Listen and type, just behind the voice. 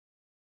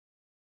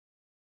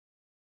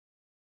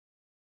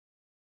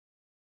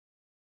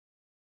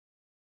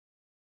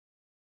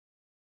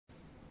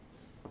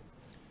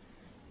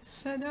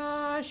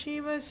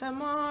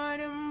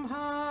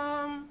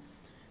सदाशिवसमारम्भां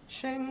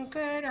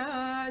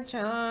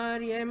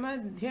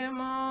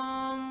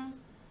शङ्कराचार्यमध्यमाम्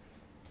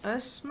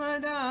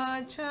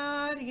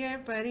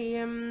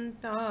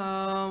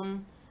अस्मदाचार्यपर्यन्तां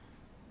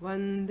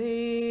वन्दे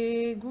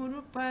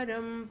गुरुपरम्पराम्।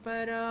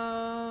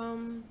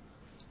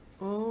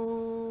 ॐ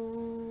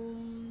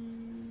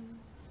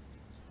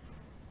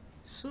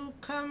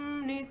सुखं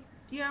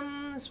नित्यं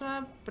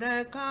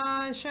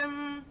स्वप्रकाशं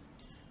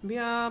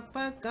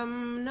व्यापकं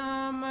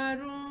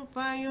नामरूपयोः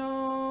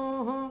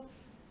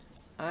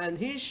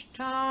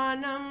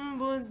अधिष्ठानं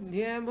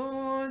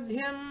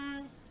बुद्ध्यबोध्यं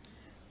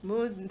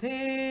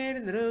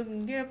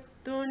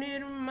बुद्धेर्दृग्यप्तु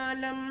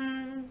निर्मलम्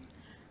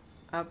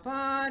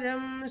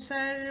अपारं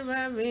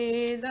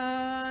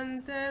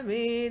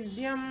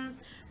सर्ववेदान्तवेद्यं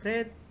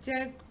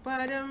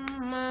प्रत्यक्परं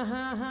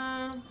महः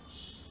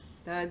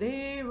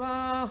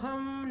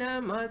तदेवाहं न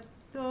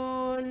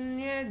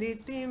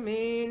मत्तोऽन्यदिति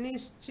मे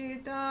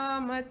निश्चिता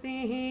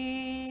मतिः।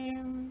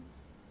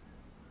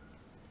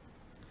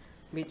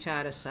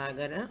 Vichara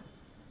Sagara,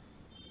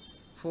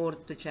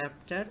 4th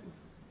chapter,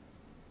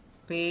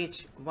 page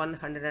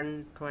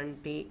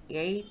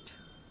 128,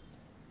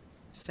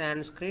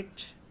 Sanskrit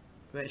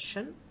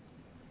version,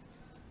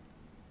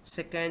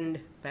 2nd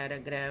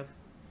paragraph,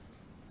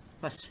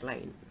 1st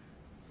line.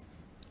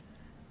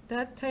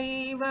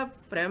 तथैव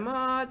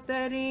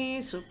प्रमातरि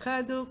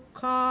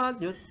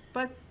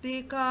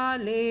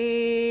सुखदुःखाद्युत्पत्तिकाले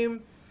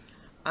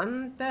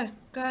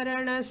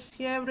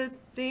अन्तःकरणस्य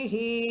वृत्तिः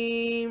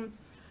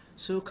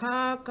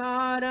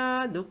सुखाकारा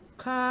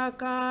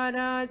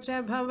दुःखाकारा च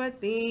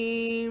भवति।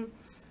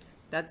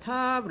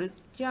 तथा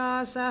वृत्त्या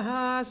सह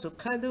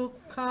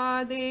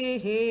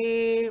सुखदुःखादेः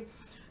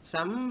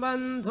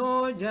सम्बन्धो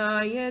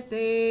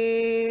जायते।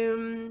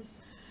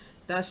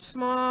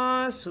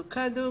 तस्मात्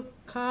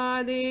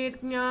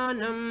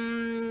सुखदुःखादेर्ज्ञानं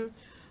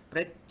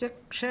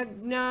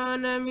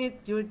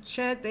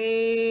प्रत्यक्षज्ञानमित्युच्यते।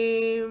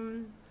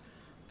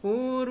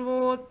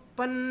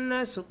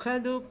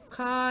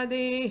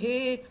 पूर्वोत्पन्नसुखदुःखादेः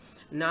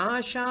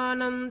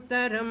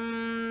नाशानन्तरं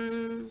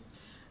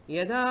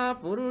यदा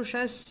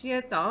पुरुषस्य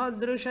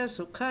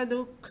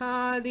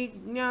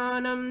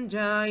तादृशसुखदुःखादिज्ञानं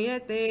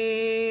जायते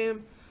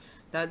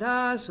तदा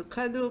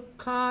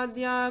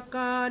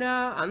सुखदुःखाद्याकारा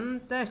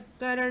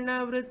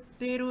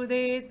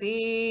अन्तःकरणवृत्तिरुदेति।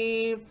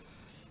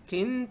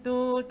 किन्तु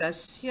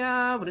तस्या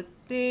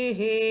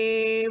वृत्तेः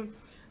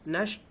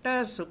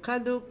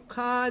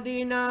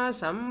नष्टसुखदुःखादिना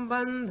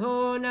सम्बन्धो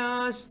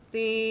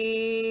नास्ति।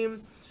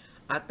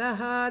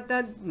 अतः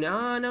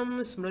तज्ज्ञानं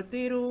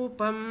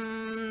स्मृतिरूपं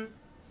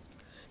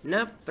न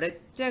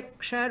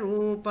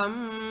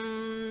प्रत्यक्षरूपम्।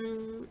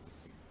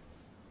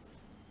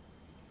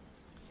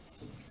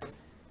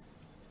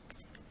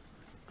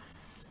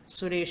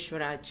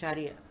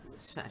 Sureshwaracharya,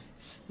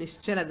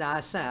 Nischala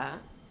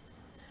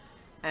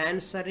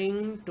answering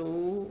to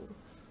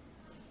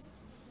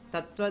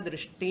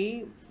Tattvadrishti,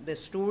 the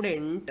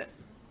student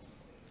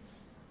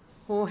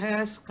who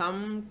has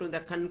come to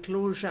the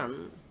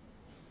conclusion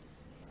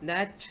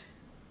that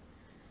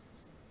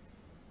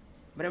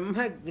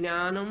Brahma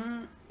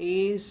Jnanam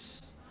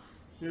is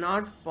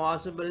not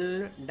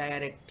possible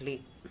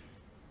directly.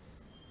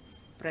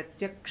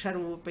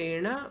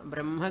 Pratyaksharupena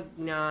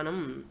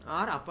Brahmajnanam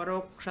or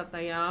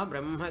Aparokshataya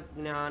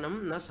Brahmajnanam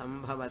na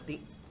sambhavati.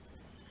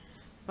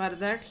 For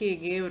that he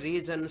gave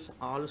reasons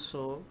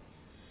also.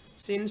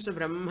 Since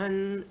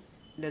Brahman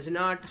does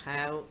not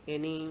have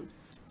any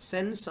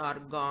sense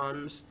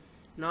organs,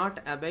 not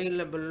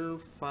available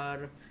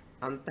for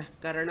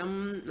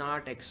antahkaranam,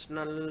 not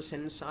external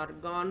sense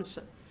organs,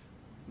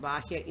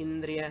 bahya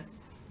indriya.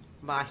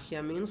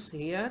 Bahya means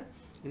here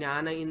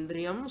Jnana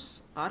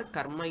indriyams or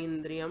karma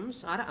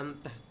indriyams or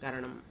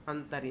antahkaranam,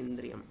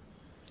 antarindriyam.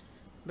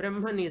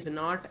 Brahman is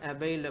not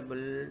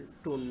available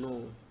to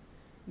know.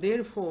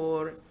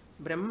 Therefore,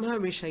 Brahma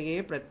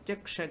Vishaye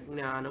Pratyaksha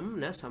Jnanam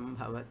na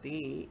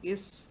sambhavati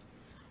is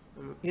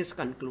his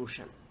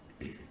conclusion.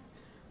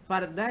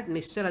 For that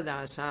Nischala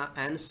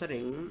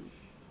answering,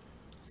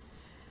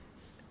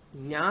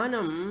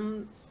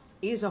 Jnanam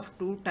is of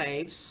two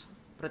types,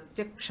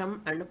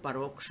 Pratyaksham and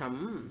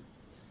Paroksham.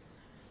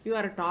 You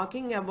are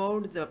talking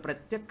about the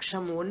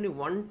Pratyaksham, only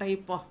one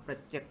type of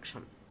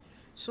Pratyaksham.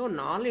 So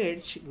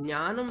knowledge,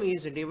 Jnanam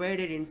is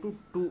divided into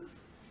two.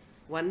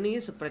 One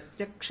is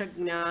Pratyaksha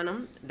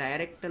Jnanam,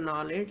 direct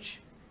knowledge,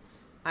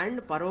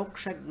 and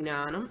Paroksha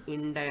Jnanam,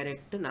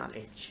 indirect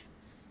knowledge.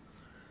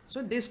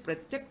 So this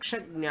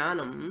Pratyaksha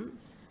Jnanam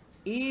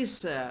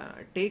is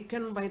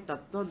taken by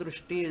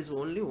Tattvadrishti is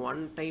only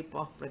one type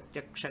of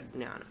Pratyaksha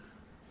Jnanam.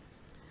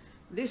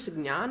 This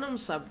Jnanam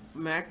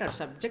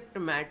subject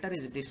matter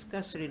is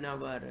discussed in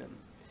our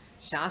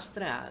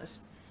Shastras,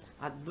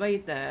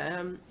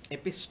 Advaita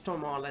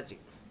epistemology.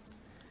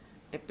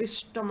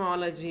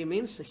 Epistemology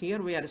means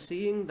here we are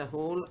seeing the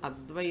whole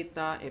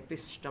Advaita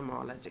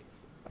epistemology.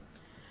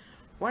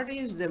 What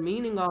is the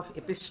meaning of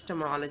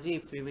epistemology?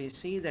 If we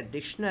see the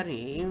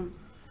dictionary,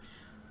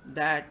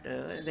 that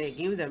they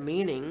give the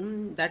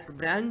meaning that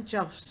branch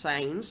of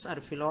science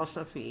or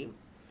philosophy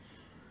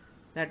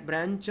that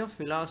branch of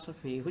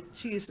philosophy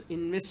which is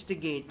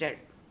investigated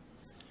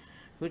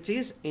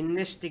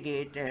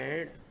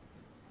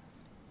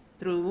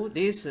through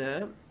this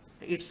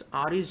its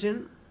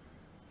origin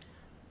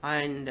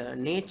and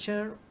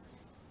nature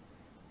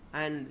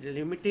and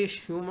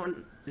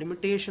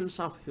limitations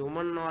of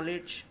human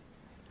knowledge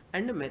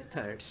and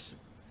methods,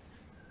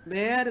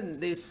 where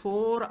the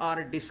four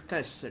are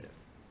discussed.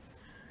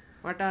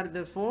 What are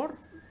the four?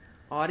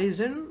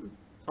 Origin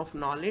of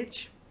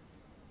knowledge,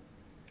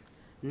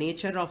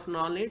 nature of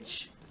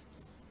knowledge,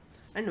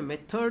 and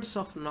methods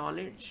of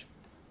knowledge,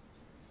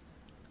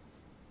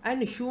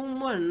 and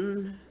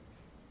human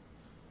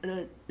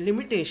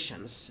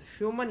limitations,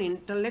 human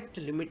intellect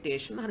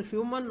limitation, or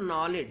human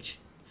knowledge,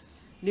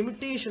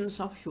 limitations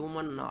of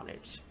human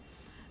knowledge.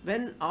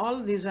 When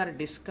all these are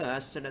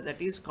discussed,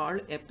 that is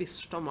called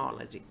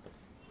epistemology.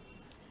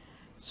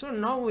 So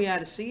now we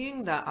are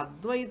seeing the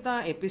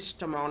Advaita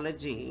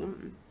epistemology,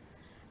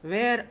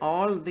 where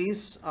all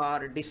these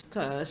are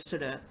discussed.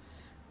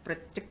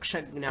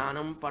 Pratyaksha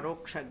jnanam,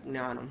 paroksha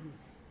jnanam.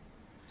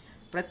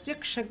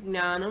 Pratyaksha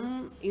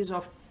jnanam is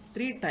of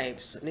three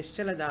types.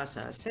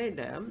 Nischaladasa said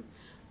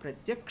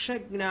Pratyaksha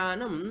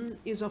jnanam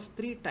is of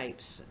three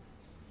types.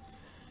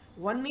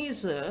 One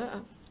is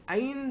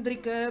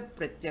Aindrika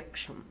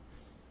Pratyaksham,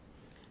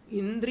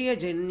 Indriya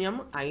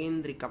Janyam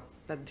Aindrikam,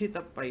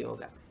 Tadhita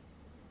Prayoga,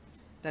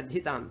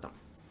 Tadhitantam.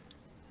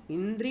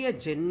 Indriya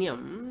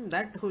Janyam,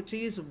 that which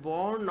is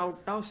born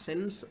out of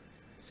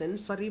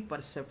sensory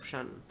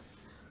perception,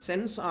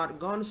 sense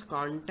organs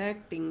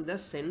contacting the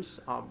sense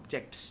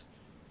objects.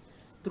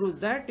 Through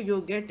that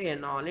you get a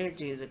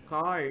knowledge is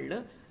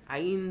called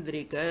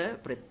Aindrika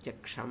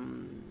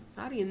Pratyaksham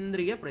or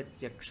Indriya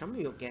Pratyaksham,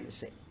 you can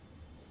say.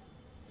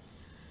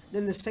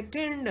 Then the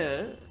second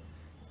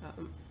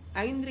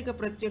Aindrika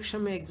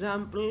Pratyaksham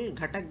example,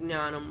 Ghata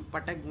Jnanam,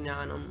 Pata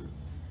Jnanam,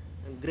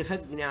 Griha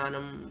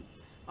Jnanam,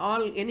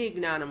 all any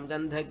Jnanam,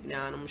 Gandha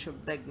Jnanam,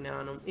 Shabda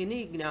Jnanam,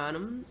 any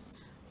Jnanam,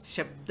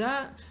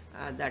 Shabda,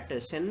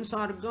 that sense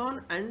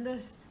organ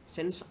and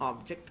sense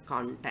object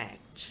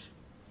contact.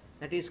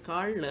 That is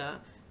called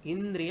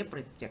Indriya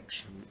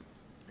Pratyaksham.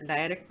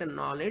 Direct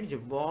knowledge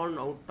born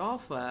out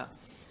of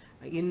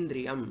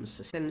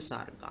Indriyams, sense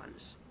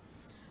organs.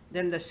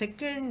 Then the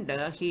second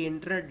he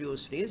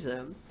introduced is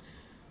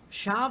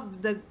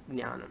Shabda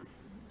Jnanam,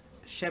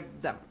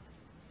 Shabda.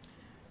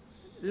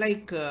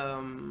 Like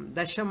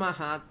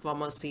Dashamaha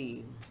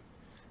Tvamasi.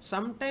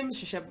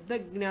 Sometimes Shabda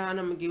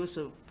Jnanam gives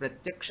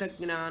Pratyaksha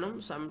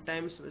Jnanam,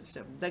 sometimes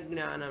Shabda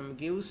Jnanam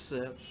gives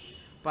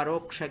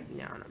Paroksha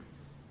Jnanam.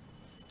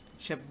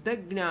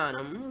 Shabda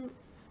Jnanam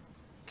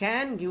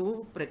can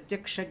give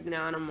Pratyaksha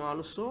Jnanam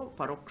also,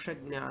 Paroksha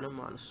Jnanam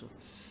also.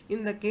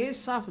 In the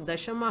case of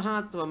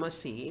Dashamaha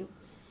Tvamasi,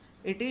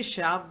 it is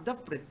Shabda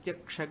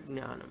Pratyaksha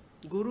Jnanam.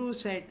 Guru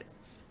said,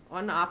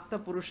 one Apta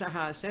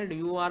Purushaha said,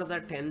 you are the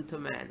 10th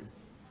man.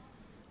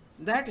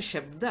 That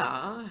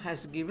Shabda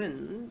has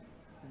given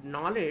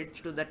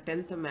knowledge to the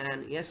 10th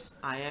man, yes,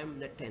 I am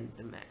the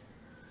 10th man.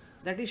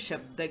 That is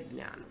Shabda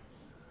Jnanam.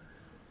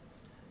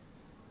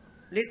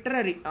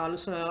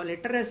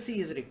 Literacy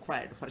is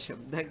required for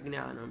Shabda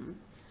Jnanam.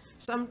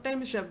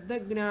 Sometimes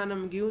Shabda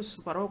Jnanam gives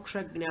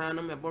Paroksha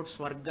Jnanam about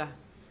Swarga.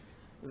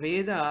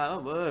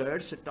 Veda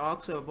words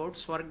talks about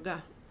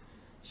Swarga.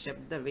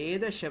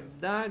 Veda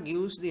Shabda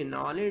gives the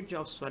knowledge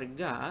of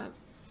Swarga.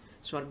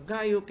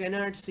 Swarga you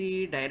cannot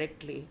see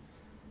directly,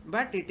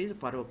 but it is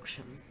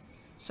Paroksham.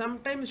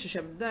 Sometimes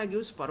Shabda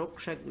gives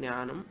Paroksha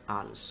Jnanam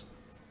also.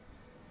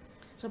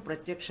 So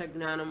Pratyaksha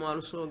Jnanam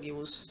also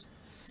gives.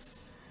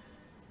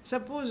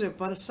 Suppose a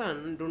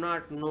person do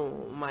not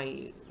know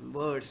my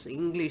words,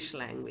 English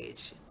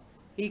language.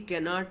 He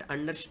cannot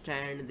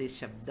understand the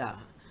Shabda,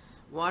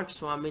 what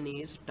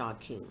Swamini is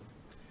talking.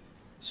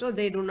 So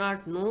they do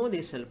not know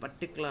this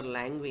particular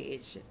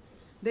language.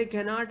 They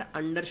cannot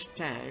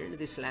understand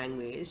this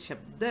language.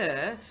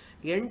 Shabda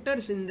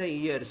enters in the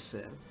ears,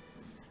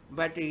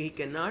 but he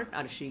cannot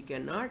or she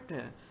cannot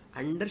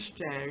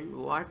understand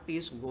what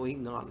is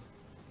going on.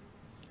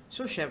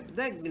 So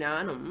Shabda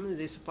Jnanam,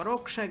 this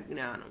Paroksha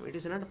Jnanam, it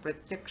is not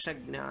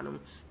Pratyaksha Jnanam.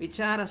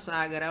 Vichara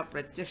Sagara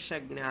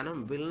Pratyaksha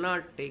Jnanam will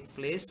not take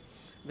place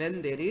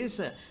when there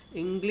is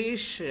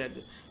English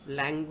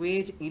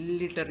language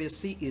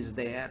illiteracy is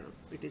there.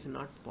 It is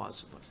not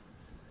possible.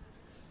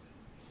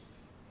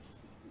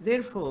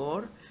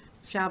 Therefore,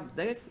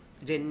 Shabda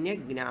Janya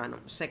Jnanam,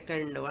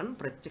 second one,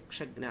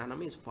 Pratyaksha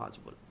Jnanam is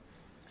possible.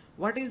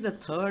 What is the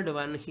third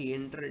one he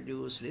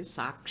introduced is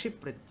Sakshi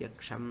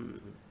Pratyaksham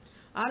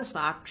or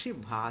Sakshi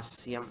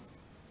Bhasyam.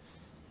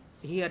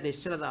 Here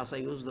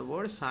Nischaladasa used the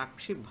word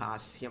Sakshi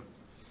Bhasyam.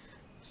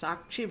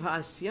 Sakshi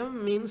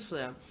Bhasyam means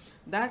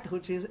that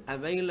which is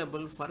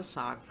available for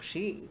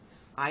Sakshi,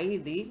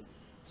 the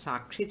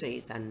Sakshi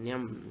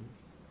Chaitanyam.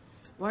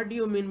 What do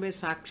you mean by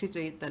Sakshi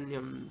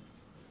Chaitanyam?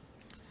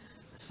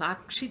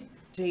 Sakshi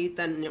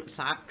Chaitanyam,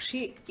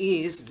 Sakshi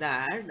is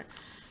that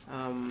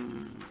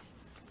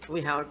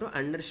we have to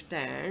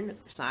understand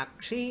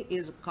Sakshi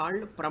is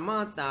called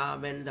Pramata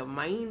when the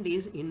mind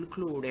is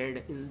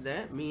included in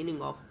the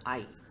meaning of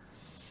I.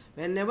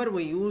 Whenever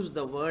we use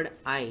the word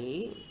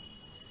I,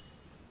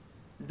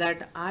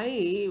 that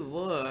I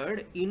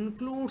word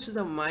includes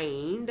the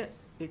mind,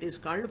 it is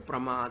called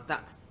Pramata.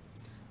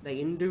 The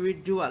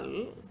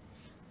individual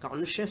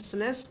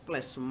consciousness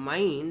plus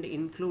mind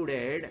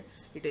included,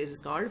 it is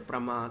called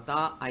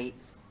Pramata I.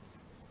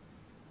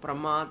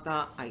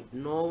 Pramata I,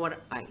 knower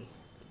I.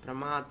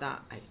 Pramata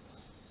I.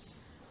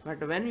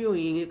 But when you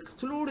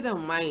exclude the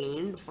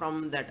mind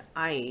from that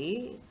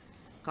I,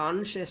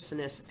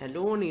 consciousness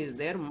alone is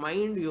there,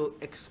 mind you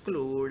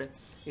exclude,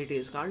 it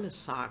is called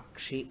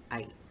Sakshi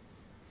I.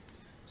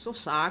 So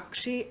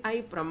Sakshi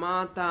I,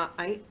 Pramata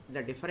I,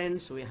 the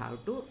difference we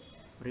have to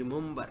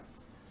remember.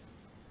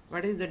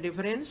 What is the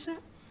difference?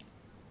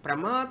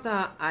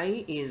 Pramata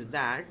I is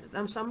that,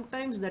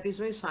 sometimes that is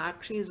why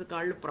Sakshi is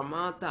called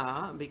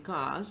Pramata,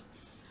 because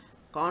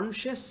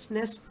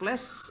consciousness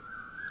plus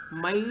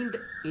mind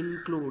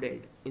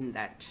included in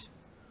that.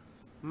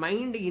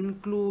 Mind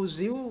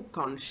inclusive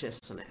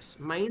consciousness,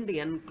 mind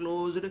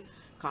enclosed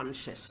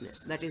consciousness,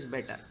 that is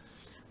better.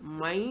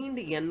 Mind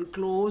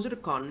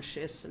enclosed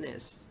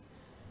consciousness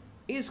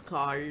is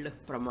called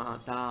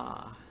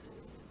Pramata.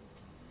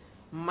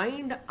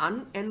 Mind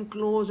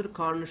unenclosed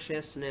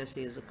consciousness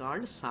is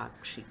called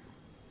Sakshi.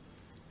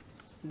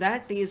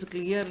 That is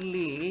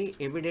clearly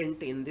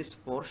evident in this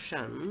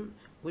portion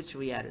which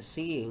we are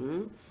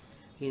seeing.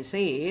 He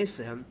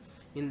says,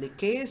 in the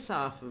case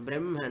of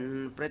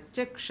Brahman,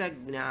 Pratyaksha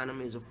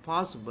Jnanam is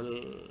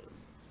possible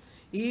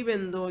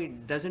even though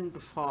it doesn't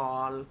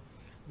fall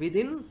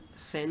within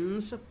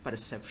sense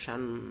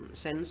perception,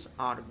 sense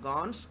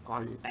organs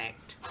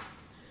contact.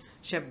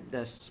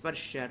 Shabda,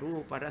 Sparsha,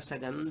 Rupa, Rasa,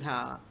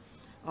 Gandha,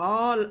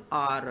 all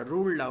are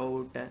ruled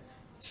out.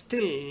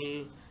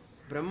 Still,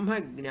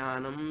 Brahma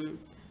Jnanam,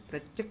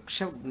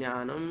 Pratyaksha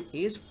Jnanam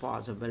is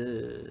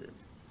possible.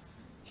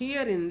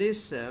 Here in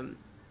this, two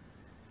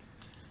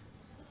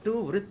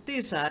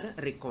vrittis are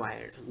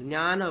required.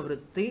 Jnana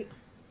vritti,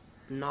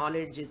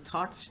 knowledge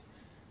thought,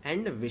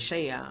 and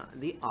Vishaya,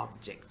 the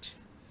object.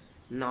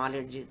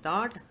 Knowledge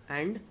thought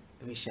and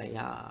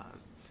Vishaya.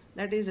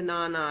 That is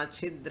Nana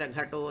Chidra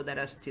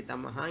Ghatodara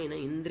Sthitamaha in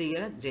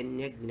Indriya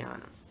Janya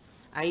Jnanam.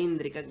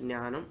 Aindrika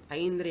Jnanam,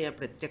 Aindriya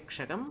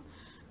Pratyakshakam,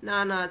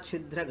 Nana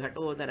Chidra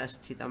Ghatodara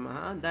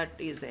Sthitamaha. That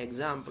is the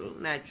example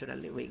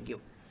naturally we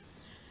give.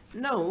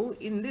 Now,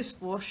 in this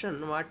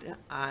portion, what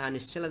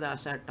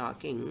Nischala are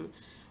talking,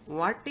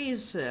 what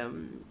is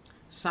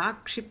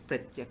Sakshi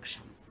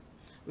Pratyaksham?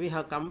 We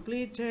have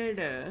completed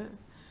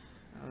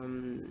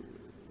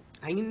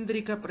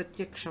Aindrika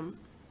Pratyaksham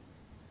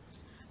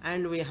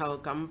and we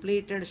have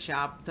completed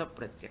Shabda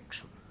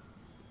Pratyaksham.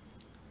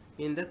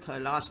 In the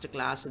last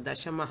class,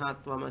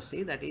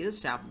 Dashamahatvamasi, that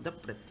is Shabda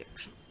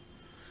Pratyaksham.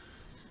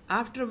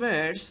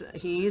 Afterwards,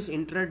 he is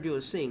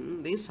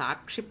introducing the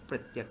Sakshi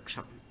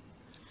Pratyaksham.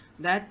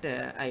 That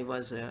I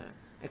was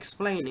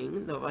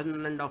explaining, the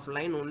 1.5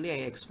 line only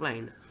I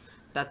explained.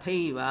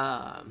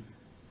 Tathaiva.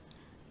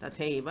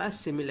 Tathaiva,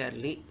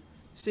 similarly.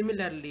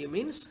 Similarly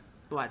means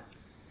what?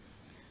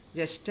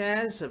 Just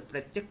as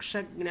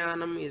Pratyaksha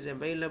Jnanam is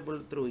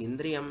available through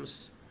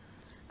Indriyams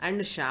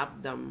and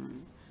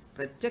Shabdam,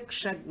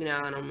 Pratyaksha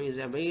Jnanam is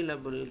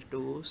available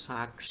to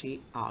Sakshi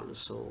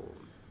also.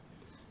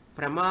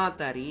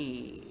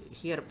 Pramatari.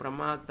 Here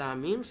Pramata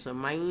means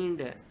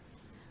mind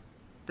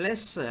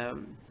plus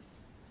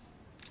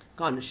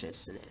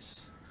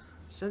consciousness.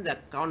 So the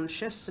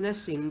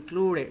consciousness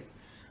included,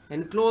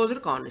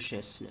 enclosed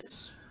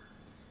consciousness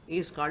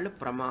is called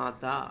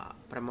Pramata,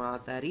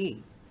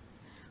 Pramatari.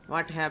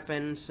 What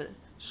happens?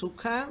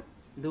 Sukha,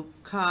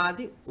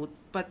 Dukkhadi,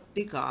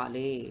 Utpatti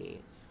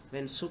Kale.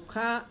 When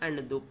Sukha and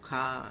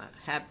Dukkha,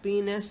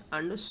 happiness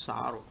and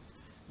sorrow,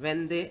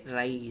 when they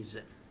rise,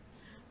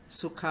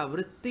 Sukha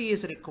Vritti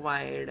is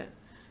required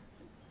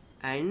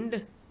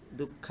and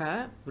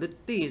Dukkha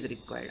Vritti is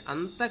required.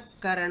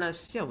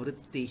 Antakaranasya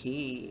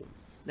Vrittihi.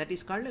 That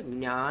is called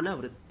Jnana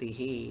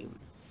Vrittihi.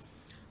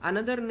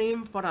 Another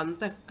name for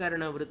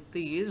Antakarana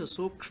Vritti is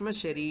Sukshma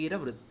Sharira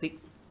Vritti.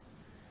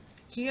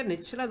 Here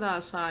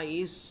Nichaladasa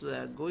is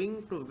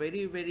going to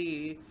very,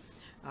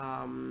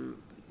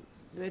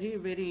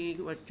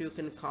 what you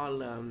can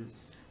call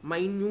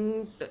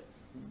minute,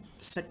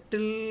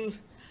 subtle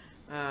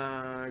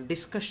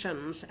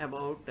discussions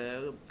about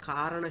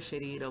Karana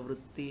Sharira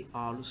Vritti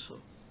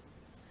also.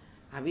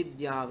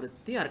 Avidya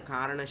Vritti or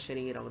Karana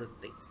Sharira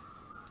Vritti.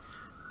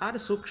 Or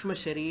Sukshma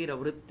Sharira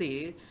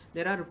Vritti.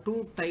 There are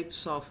two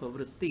types of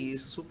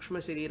vrittis, Sukshma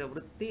Sharira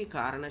Vritti,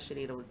 Karana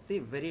Sharira Vritti,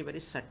 very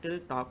subtle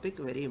topic,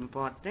 very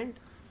important.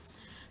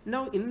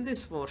 Now in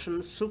this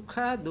portion,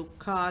 Sukha,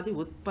 Dukkha, the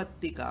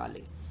Utpatti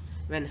Kali,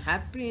 when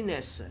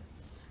happiness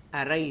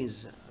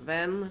arise,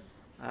 when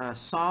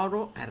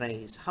sorrow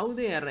arise, how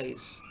they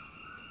arise,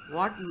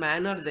 what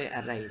manner they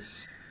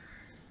arise.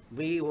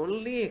 We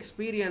only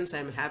experience I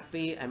am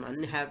happy, I am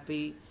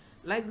unhappy,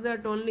 like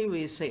that only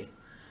we say.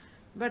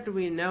 but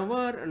we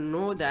never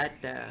know that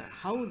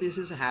how this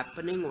is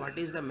happening, what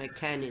is the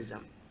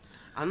mechanism.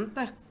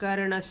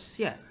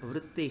 Antahkaranasya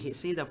vrittihi,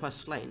 see the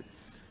first line.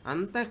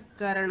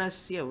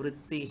 Antahkaranasya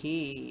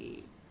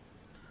vrittihi.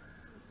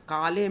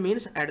 Kale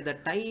means at the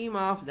time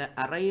of the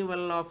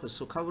arrival of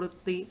Sukha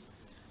vritti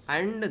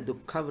and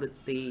Dukkha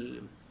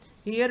vritti.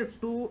 Here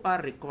two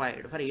are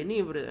required for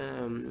any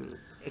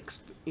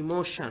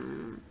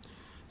emotion.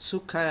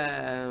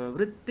 Sukha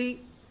vritti,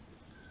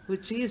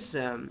 which is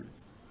in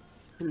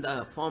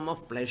the form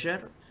of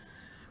pleasure,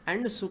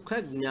 and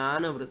Sukha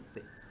Jnana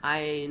vritti.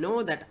 I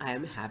know that I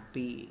am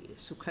happy.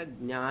 Sukha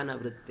Jnana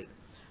vritti.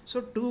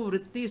 So two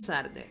vrittis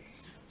are there.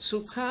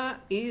 Sukha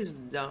is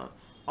the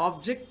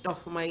object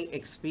of my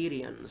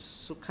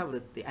experience. Sukha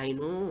vritti. I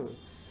know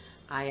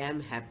I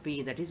am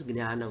happy. That is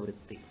Jnana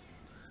vritti.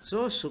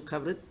 So Sukha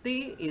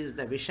vritti is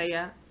the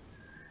Vishaya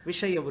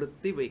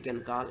vritti we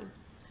can call.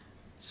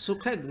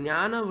 Sukha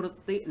Jnana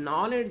vritti,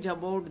 knowledge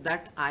about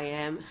that I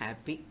am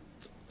happy.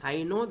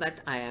 I know that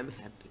I am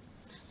happy.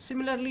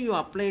 Similarly, you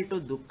apply to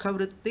Dukkha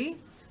vritti,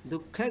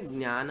 Dukkha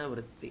Jnana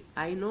vritti.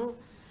 I know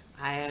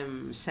I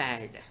am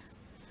sad.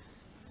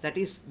 That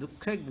is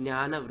Dukkha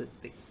Jnana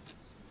vritti.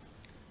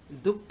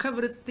 Dukkha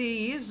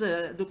vritti is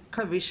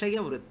Dukkha Vishaya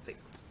vritti.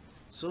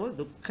 So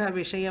Dukkha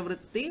Vishaya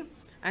vritti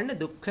and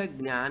Dukkha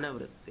Jnana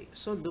vritti.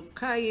 So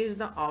Dukkha is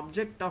the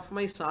object of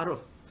my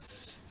sorrow.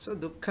 So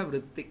Dukkha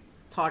vritti,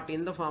 thought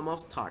in the form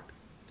of thought.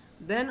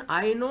 Then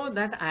I know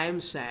that I am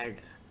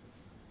sad.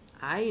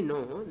 I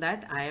know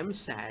that I am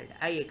sad.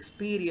 I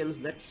experience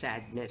that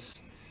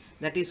sadness.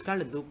 That is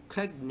called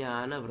Dukkha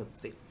Jnana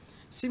vritti.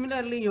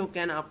 Similarly, you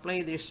can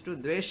apply this to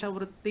Dvesha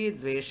vritti,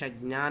 Dvesha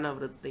Jnana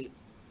vritti.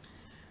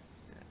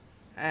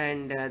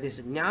 And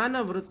this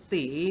Jnana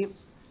vritti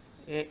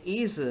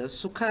is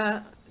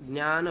Sukha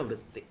Jnana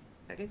vritti.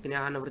 Okay,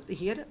 Jnana vritti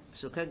here,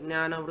 Sukha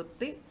Jnana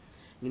vritti.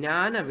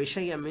 Jnana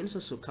Vishaya means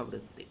Sukha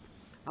vritti.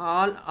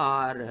 All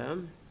are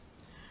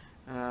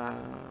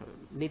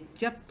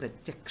Nitya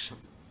Pratyaksham.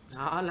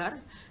 All are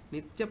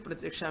Nitya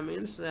Pratyaksha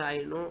means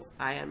I know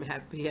I am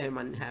happy, I am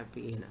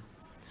unhappy.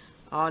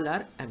 All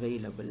are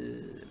available.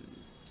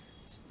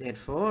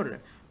 Therefore,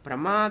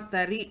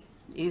 Pramatari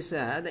is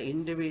the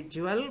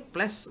individual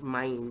plus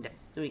mind,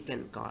 we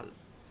can call.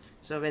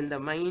 So when the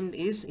mind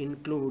is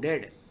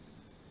included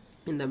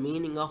in the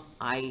meaning of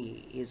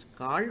I is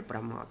called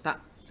Pramata.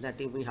 That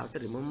we have to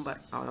remember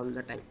all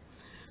the time.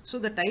 So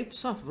the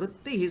types of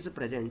vritti he is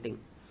presenting.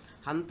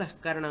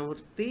 Antahkarana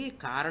vritti,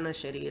 Karana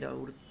Sharira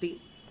vritti.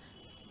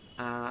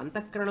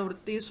 Antakarana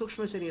vritti is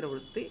Sukshma Sharira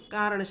vritti.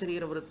 Karana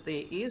Sharira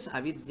vritti is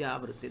Avidya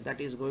vritti. That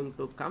is going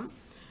to come.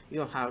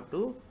 You have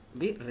to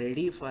be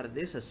ready for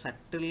this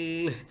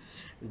subtle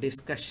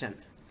discussion.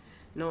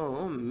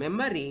 No,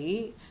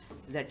 memory,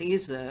 that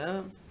is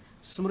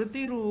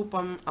Smriti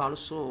Rupam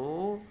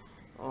also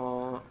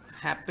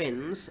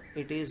happens.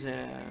 It is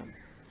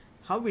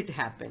how it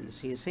happens.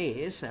 He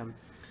says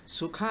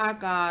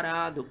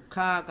Sukhakara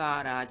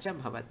Dukkhakara cha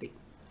bhavati.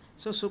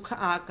 So Sukha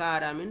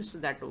Akara means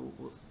that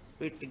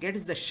it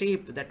gets the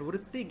shape, that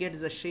vritti gets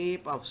the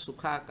shape of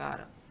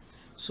Sukhakara.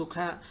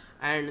 Sukha,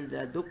 and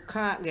the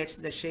Dukkha gets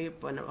the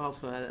shape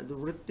of, the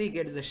vritti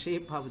gets the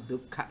shape of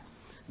Dukkha.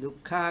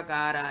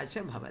 Dukkhakara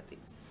cha bhavati.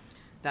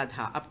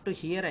 Tadha, up to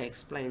here I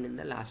explained in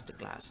the last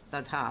class.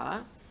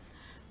 Tadha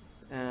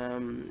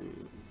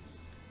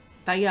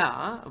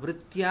Taya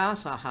vrittya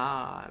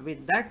saha,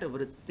 with that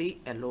vritti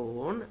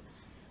alone,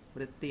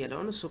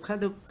 Sukha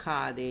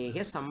Dukkhadehe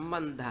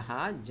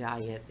Sambandha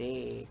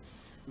Jayate.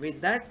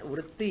 With that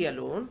vritti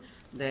alone,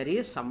 there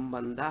is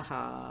Sambandha.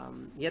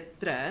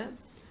 Yatra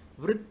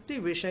vritti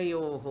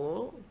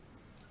vishayoho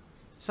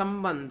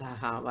Sambandha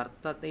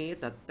vartate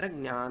tatra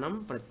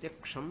jnanam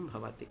pratyaksham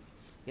bhavati.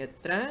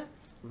 Yatra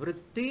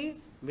vritti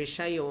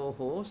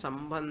vishayoho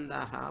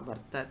Sambandha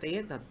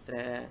vartate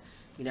tatra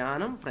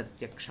jnanam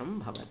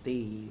pratyaksham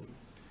bhavati.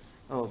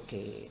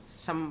 Okay,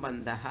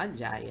 Sambandha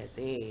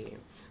jayate.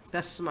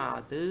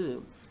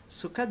 Tasmat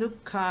Sukha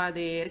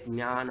Dukkhader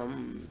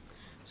jnanam.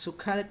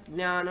 Sukha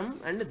jnanam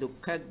and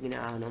Dukkha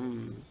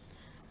jnanam.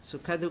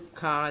 Sukha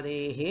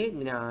Dukkhadehe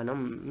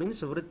jnanam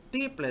means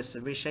vritti plus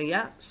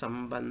Vishaya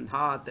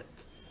Sambandhat.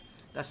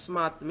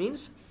 Tasmat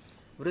means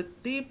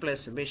vritti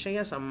plus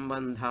Vishaya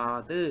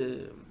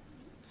Sambandhat.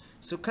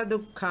 Sukha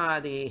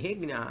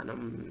Dukkhadehe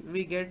jnanam.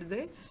 We get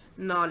the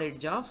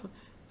knowledge of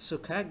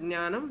Sukha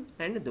jnanam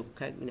and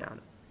Dukkha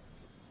jnanam.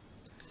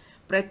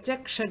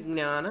 Pratyaksha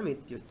jnanam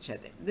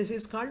ityuchyate. This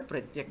is called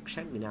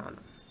Pratyaksha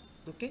jnanam.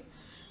 Okay?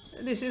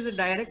 This is a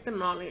direct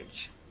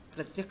knowledge.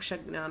 Pratyaksha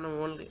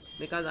jnanam only.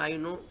 Because I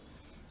know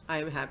I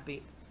am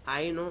happy.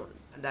 I know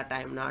that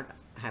I am not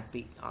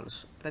happy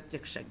also.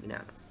 Pratyaksha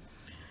jnanam.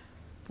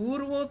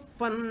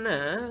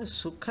 Purvotpanna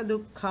Sukha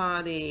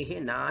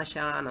Dukkhadehe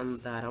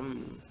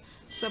Nashanantaram.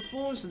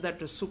 Suppose that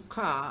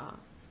Sukha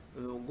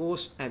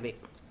goes away.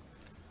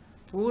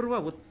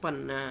 Purva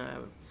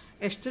Utpanna.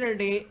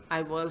 Yesterday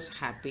I was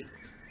happy.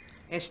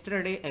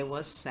 Yesterday I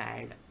was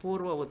sad.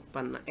 Purva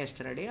Utpanna.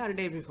 Yesterday or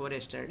day before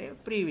yesterday,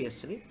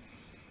 previously,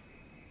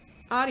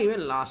 or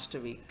even last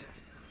week.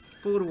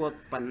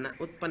 Purvotpanna.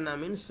 Utpanna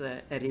means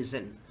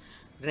arisen,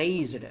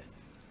 raised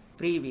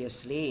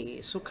previously.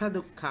 Sukha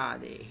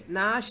dukkhade.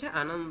 Nasha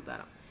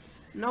anantara.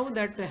 Now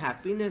that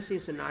happiness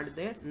is not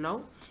there,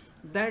 now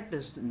that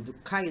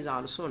dukkha is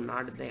also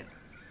not there.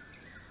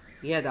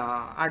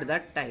 Yada, at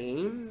that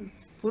time,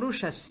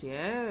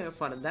 Purushasya,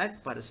 for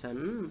that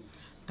person,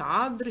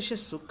 Tadrisha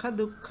Sukha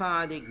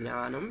Dukkhadi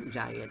Jnanam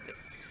Jayate.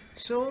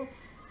 So,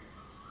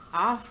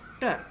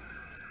 after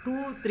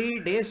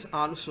 2-3 days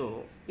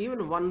also,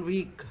 even 1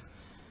 week,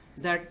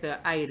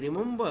 that I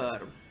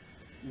remember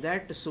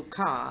that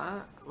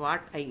Sukha,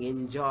 what I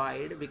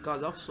enjoyed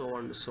because of so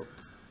and so.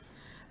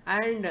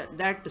 And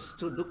that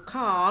Dukkha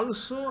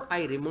also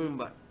I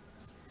remember.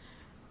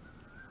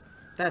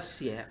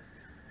 Tasya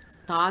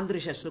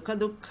Tadrisha Sukha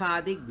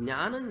Dukkhadi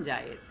Jnanam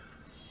Jayate.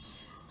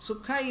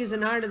 Sukha is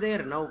not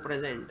there now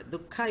present.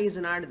 Dukkha is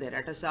not there.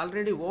 It is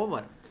already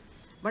over.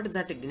 But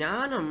that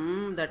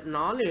Jnanam, that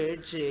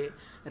knowledge,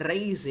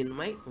 rise in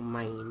my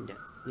mind.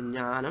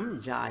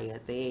 Jnanam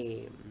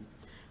Jayate.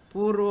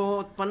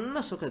 Purvotpanna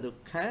Sukha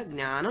Dukkha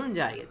Jnanam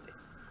Jayate.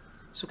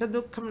 Sukha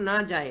Dukkham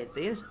na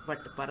Jayate,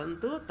 but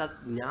Parantu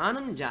Tat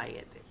Jnanam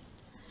Jayate.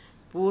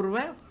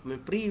 Purva,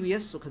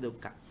 previous Sukha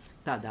Dukkha.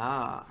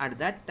 Tada, at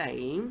that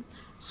time,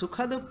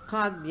 Sukha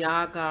Dukkha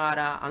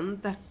Dhyakara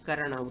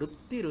Antahkarana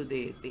Vritti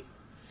Rudeti.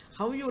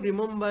 How you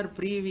remember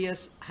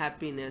previous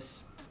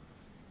happiness?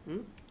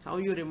 How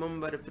you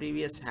remember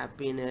previous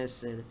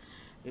happiness?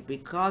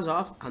 Because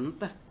of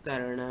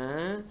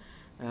Antahkarana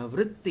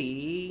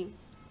Vritti,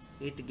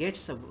 it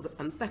gets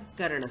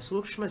Antahkarana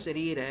Sukshma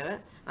Sharira.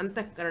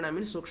 Antahkarana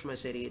means Sukshma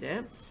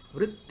Sharira.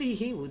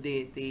 Vrittihi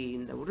Udeti.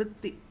 In the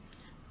Vritti,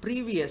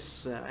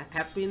 previous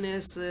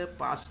happiness,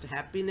 past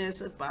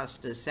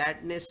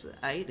sadness,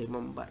 I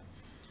remember.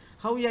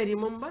 How I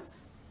remember?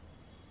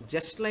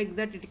 Just like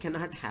that it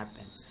cannot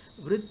happen.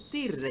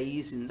 Vritti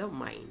rise in the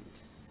mind.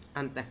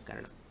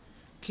 Antahkarana.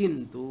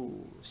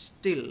 Kintu,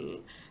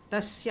 still,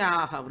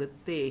 tasyaha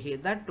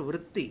vrittehi, that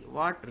vritti,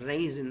 what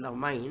rise in the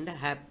mind,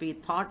 happy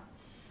thought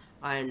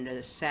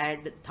and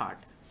sad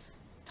thought.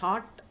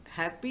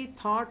 Happy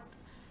thought,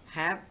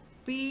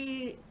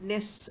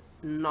 happiness,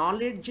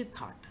 knowledge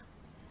thought.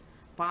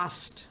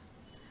 Past,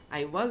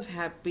 I was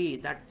happy,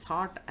 that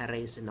thought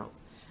arise now.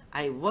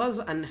 I was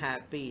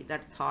unhappy,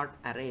 that thought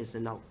arise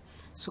now.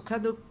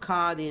 Sukha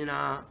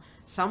dukkhadina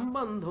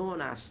sambandho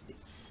nasti.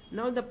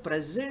 Now the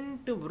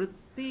present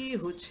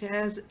vritti which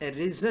has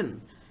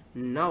arisen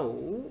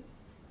now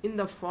in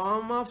the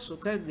form of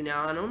Sukha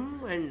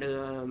Jnanam and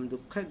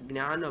Dukkha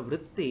Jnana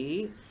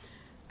vritti,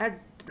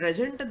 at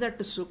present that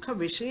Sukha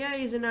Vishaya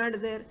is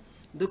not there,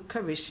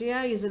 Dukkha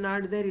Vishaya is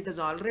not there, it is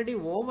already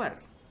over.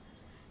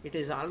 It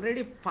is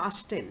already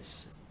past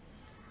tense.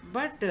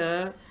 But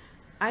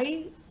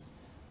I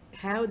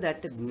have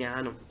that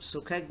Jnanam,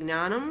 Sukha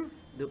Jnanam,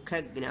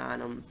 Dukkha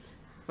Jnanam.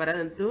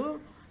 Parantu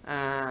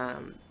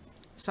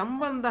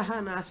Sambandha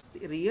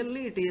nasti.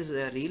 Really it is,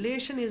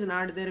 relation is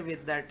not there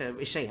with that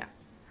Vishaya.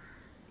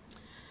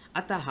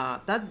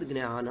 Ataha tad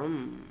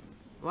Jnanam.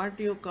 What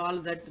you call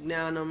that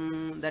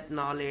Jnanam, that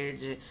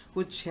knowledge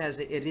which has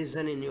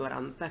arisen in your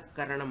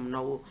Antahkaranam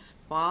now,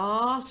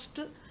 past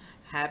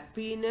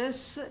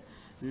happiness,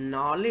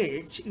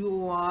 knowledge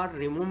you are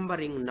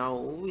remembering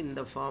now in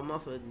the form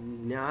of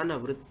Jnana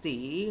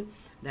Vritti,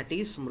 that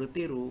is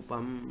Smriti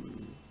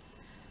Rupam.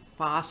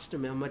 Past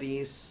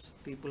memories,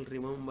 people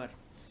remember.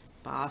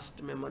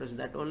 Past memories,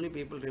 that only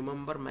people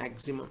remember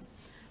maximum.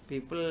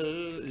 People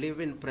live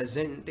in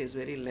present is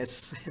very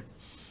less.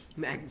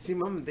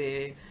 Maximum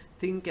they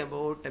think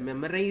about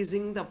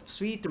memorizing the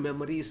sweet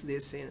memories, they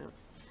say.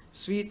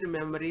 Sweet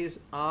memories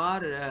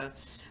or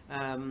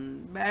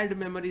bad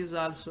memories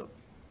also.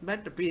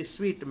 But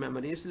sweet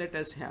memories let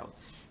us have.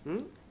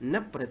 Na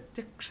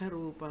pratyaksha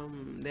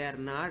rupam. They are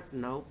not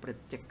now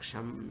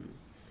pratyaksham.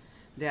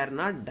 They are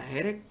not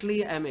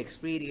directly I am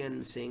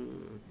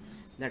experiencing.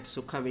 That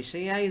Sukha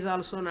Vishaya is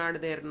also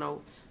not there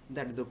now.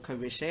 That Dukkha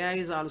Vishaya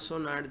is also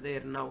not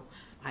there now.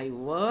 I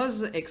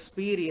was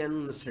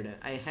experienced.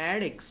 I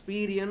had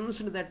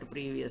experienced that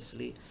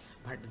previously.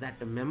 But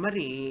that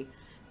memory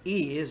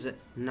is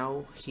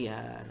now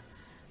here.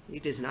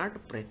 It is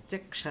not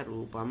pratyaksha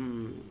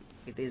rupam.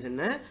 It is in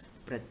a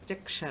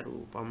pratyaksha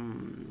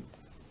rupam.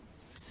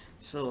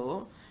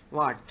 So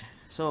what?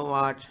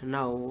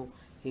 Now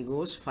he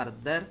goes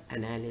further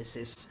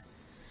analysis.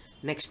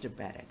 Next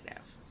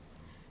paragraph.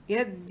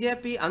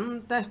 Yadyapi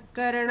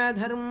antahkarana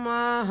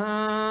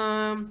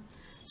dharmaha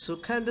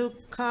sukha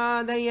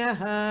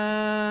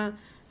dukkhadayaha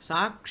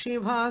sakshi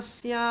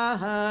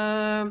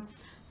bhasyaha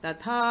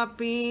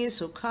tathapi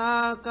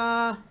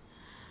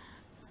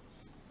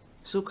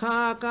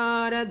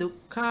sukhakara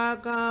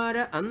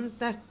dukkhakara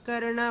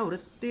antahkarana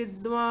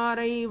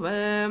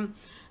vrittidvaraiva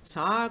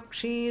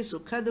sakshi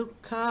sukha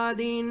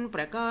dukkhadin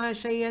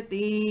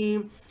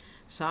prakashayati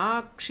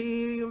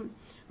sakshi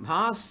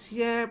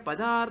bhasya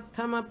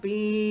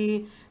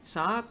padarthamapi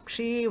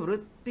sakshi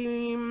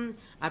vrittim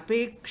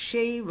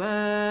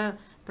apekshaiva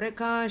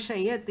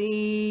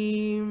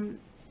prakashayati.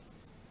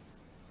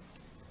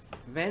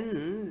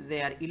 when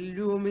they are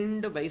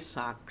illumined by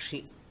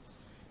Sakshi.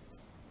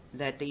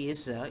 That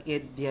is,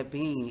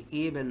 Yadyapi,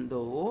 even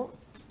though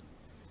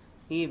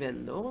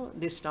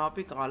this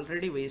topic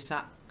already we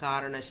saw,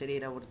 Karana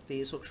Sharira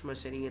Vritti, Sukshma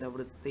Sharira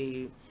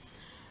Vritti,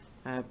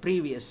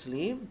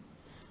 previously,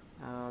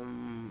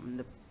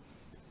 the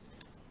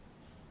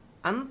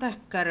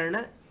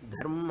Antahkarana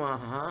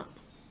Dharmaha,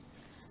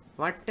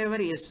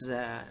 whatever is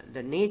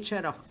the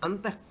nature of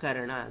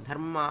Antahkarana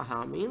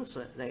Dharmaha means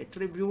the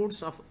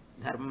attributes of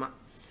Dharma,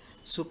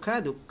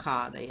 Sukha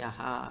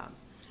Dukkhadayaha.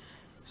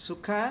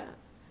 Sukha,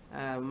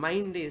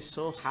 mind is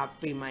so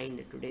happy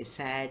mind today,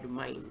 sad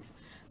mind.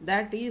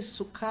 That is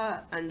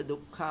Sukha and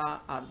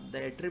Dukkha are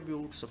the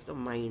attributes of the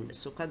mind.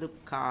 Sukha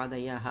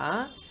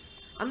Dukkhadayaha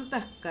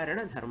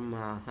Antahkarana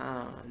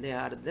Dharmaha. They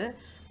are the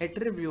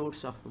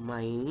attributes of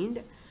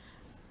mind.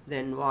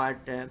 Then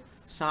what?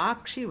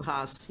 Sakshi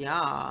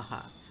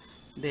Bhasyaha.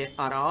 They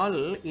are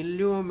all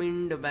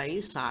illumined by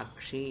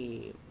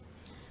Sakshi.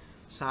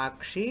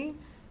 Sakshi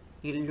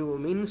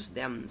illumines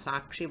them.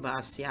 Sakshi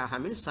Bhasyaha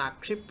means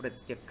Sakshi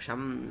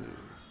Pratyaksham.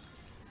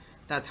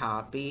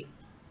 Tathapi,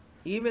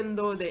 even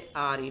though they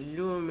are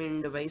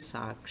illumined by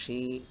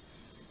Sakshi,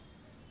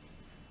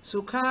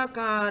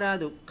 Sukhakara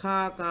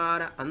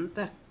Dukkhakara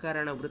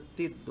Antahkarana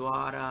Vritti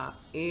Dwara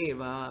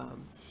Eva.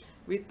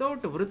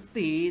 Without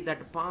vritti,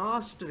 that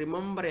past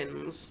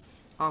remembrance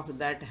of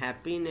that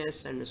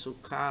happiness and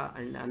sukha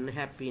and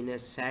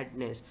unhappiness,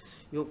 sadness,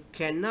 you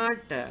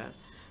cannot,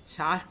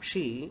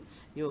 Sakshi,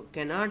 you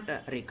cannot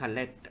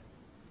recollect.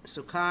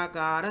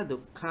 Sukhakara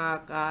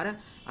Dukkhakara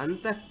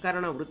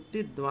Antahkarana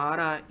Vritti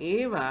Dwara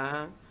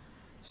Eva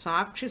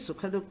Sakshi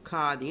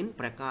Sukhadukkadin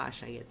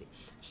Prakashayati.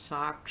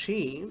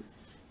 Sakshi,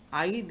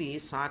 the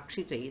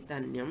Sakshi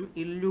Chaitanyam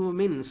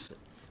illumines.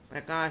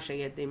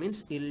 Prakashayati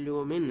means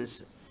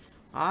illumines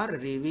or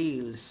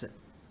reveals.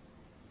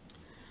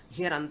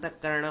 Here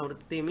Antahkarana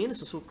Vritti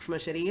means Sukshma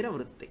Sharira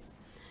Vritti.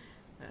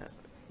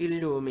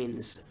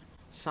 Illumines.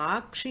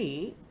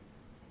 Sakshi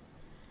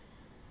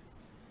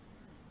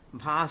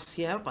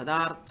Bhasya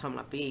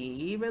Padarthamapi.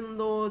 Even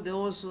though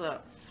those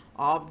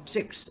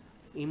objects,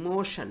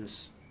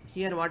 emotions,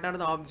 here what are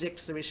the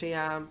objects?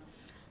 Vishaya,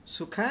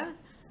 Sukha,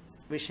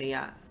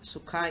 Vishaya.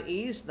 Sukha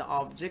is the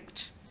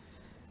object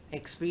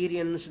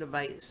experienced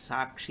by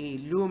Sakshi,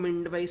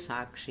 illumined by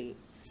Sakshi.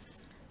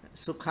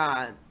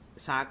 Sukha,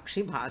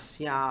 Sakshi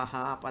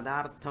Bhasyaha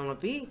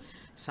Padarthamapi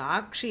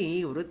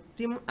Sakshi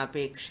Vrittim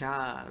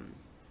Apeksha.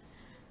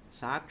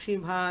 Sakshi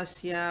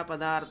Bhasya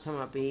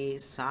Padarthamapi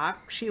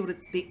Sakshi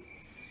Vritti.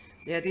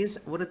 That is,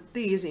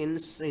 Vritti is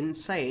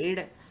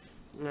inside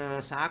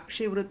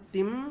Sakshi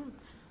Vrittim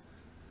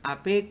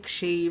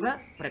Apekshaiva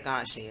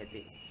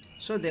Prakashayati.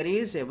 So there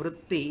is a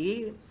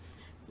Vritti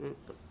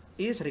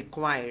is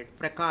required.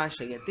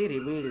 Prakashayati,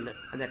 revealed.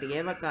 That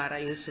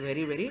Evakara is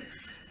very, very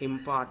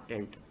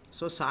important.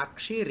 So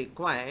Sakshi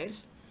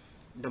requires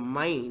the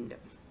mind,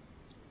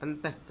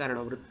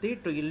 Antahkarana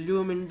Vritti, to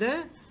illumine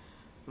the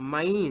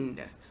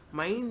mind.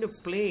 Mind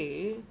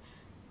play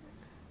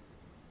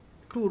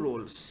two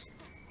roles.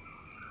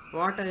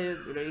 What is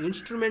the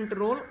instrument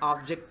role?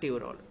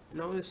 Objective role.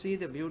 Now you see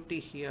the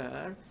beauty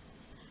here.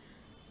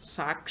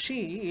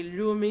 Sakshi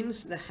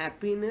illumines the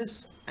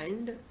happiness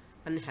and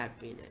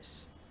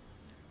unhappiness.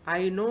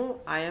 I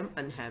know I am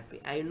unhappy.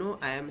 I know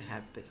I am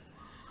happy.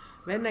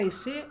 When I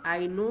say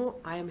I know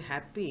I am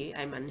happy,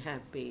 I am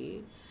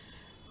unhappy,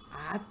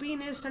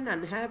 happiness and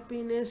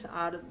unhappiness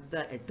are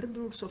the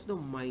attributes of the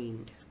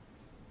mind.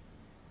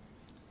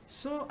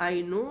 So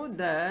I know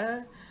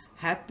the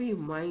happy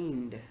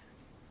mind.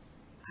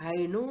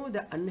 I know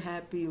the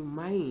unhappy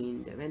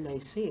mind. When I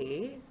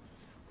say,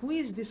 who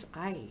is this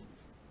I?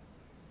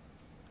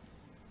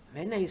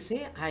 When I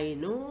say I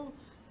know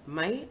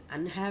my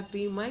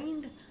unhappy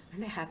mind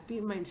and a happy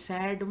mind,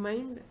 sad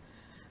mind,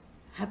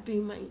 happy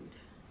mind.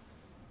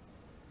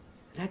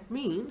 That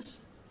means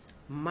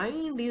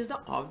mind is the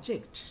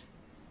object.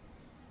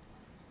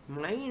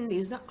 Mind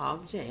is the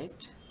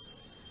object.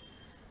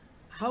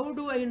 How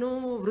do I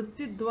know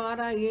vritti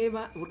dwara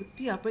eva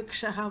vritti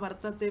apekshaha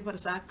vartate par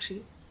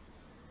sakshi?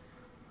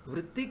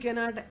 Vritti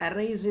cannot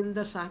arise in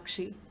the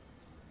sakshi.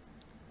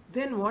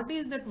 Then what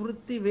is that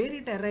vritti? Where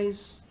it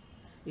arises?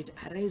 It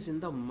arises in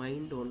the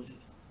mind only.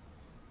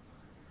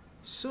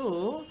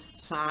 So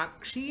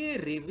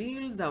sakshi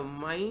reveals the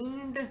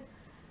mind,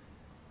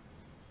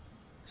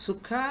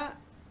 sukha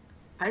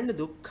and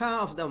dukkha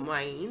of the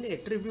mind,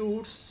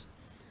 attributes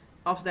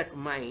of that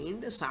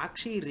mind,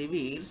 sakshi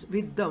reveals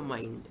with the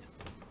mind.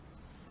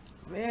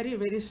 Very,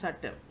 very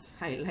subtle.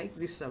 I like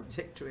this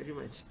subject very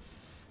much.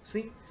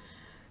 See,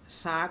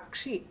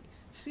 sakshi.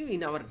 See,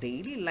 in our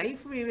daily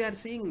life we are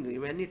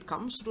seeing, when it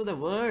comes to the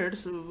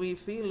words, we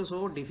feel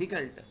so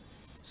difficult.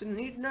 So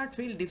need not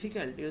feel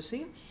difficult. You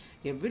see,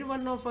 every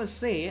one of us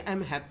say, I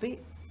am happy,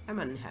 I am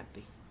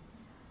unhappy.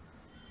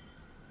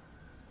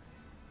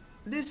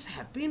 This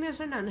happiness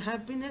and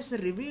unhappiness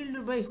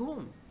revealed by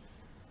whom?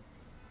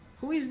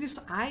 Who is this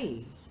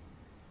I?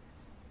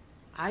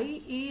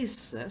 I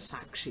is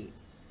Sakshi.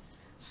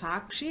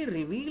 Sakshi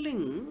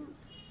revealing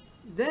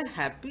The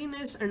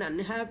happiness and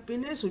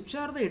unhappiness, which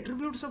are the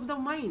attributes of the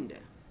mind.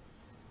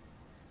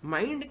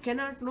 Mind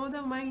cannot know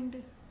the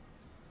mind.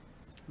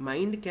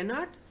 Mind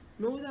cannot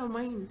know the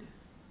mind.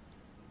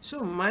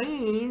 So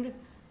mind,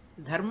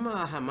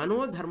 dharmaha,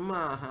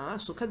 manodharmaha,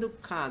 sukha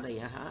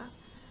dukkhadayaha,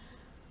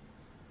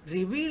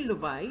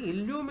 revealed by,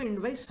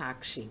 illumined by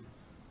Sakshi.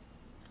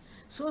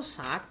 So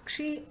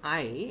Sakshi,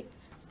 I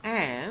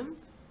am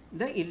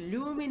the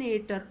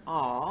illuminator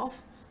of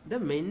the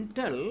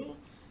mental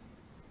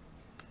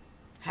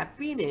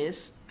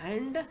happiness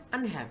and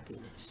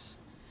unhappiness.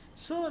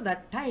 So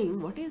that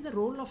time, what is the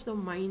role of the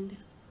mind?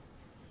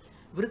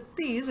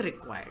 Vritti is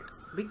required,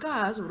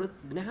 because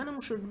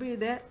Jnanam should be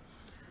there.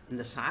 And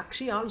the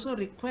Sakshi also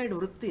required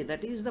vritti.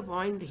 That is the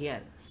point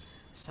here.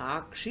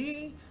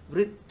 Sakshi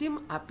vrittim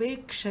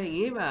apeksha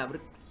eva,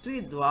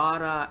 vritti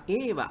dvara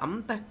eva,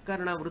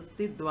 antahkarana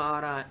vritti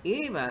dvara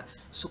eva,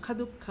 sukha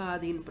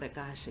dukkhadin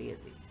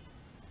prakashayati.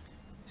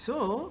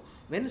 So,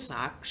 when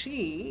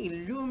Sakshi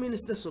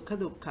illumines the sukha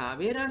dukkha,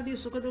 where are the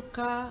sukha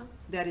dukkha?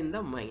 They are in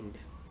the mind.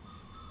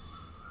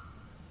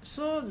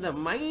 So, the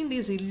mind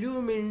is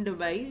illumined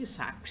by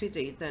Sakshi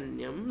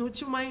Chaitanyam.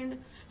 Which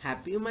mind?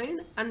 Happy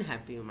mind,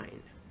 unhappy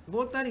mind.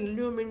 Both are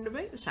illumined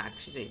by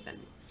Sakshi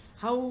Chaitanya.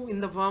 How? In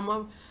the form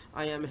of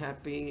I am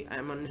happy, I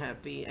am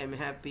unhappy, I am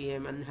happy, I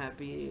am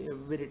unhappy,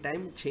 every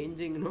time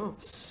changing, no?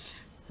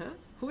 Huh?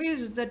 Who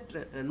is that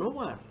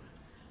knower?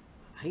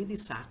 I, the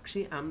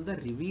Sakshi, I am the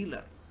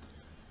revealer,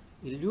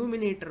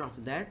 illuminator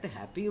of that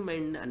happy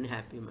mind,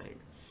 unhappy mind.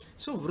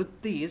 So,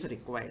 vritti is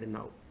required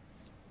now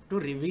to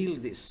reveal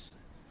this.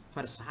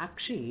 For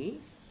Sakshi,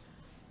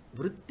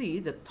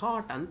 vritti, the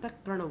thought,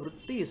 antakarana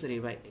vritti is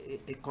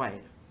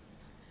required.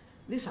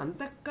 This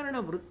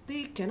antakarana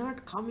vritti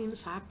cannot come in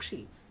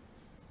Sakshi,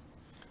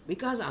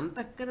 because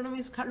antakaranam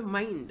is called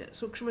mind,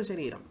 sukshma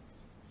shariram.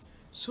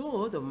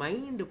 So the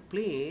mind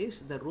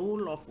plays the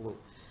role of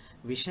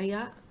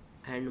Vishaya,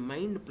 and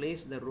mind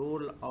plays the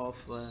role of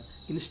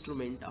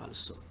instrument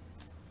also.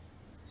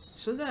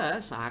 So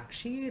the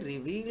Sakshi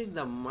revealed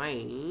the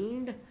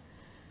mind,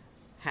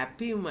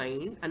 happy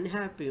mind,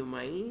 unhappy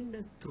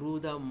mind, through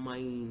the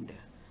mind,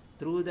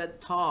 through the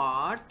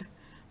thought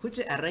which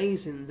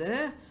arises in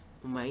the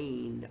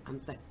mind,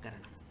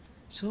 antakaranam.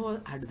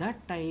 So at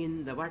that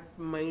time, the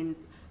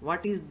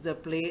what is the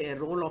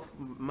role of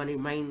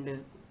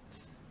mind?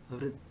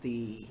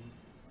 Vritti,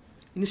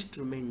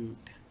 instrument.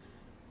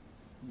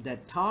 The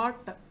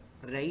thought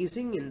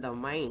rising in the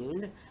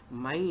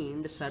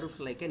mind serves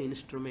like an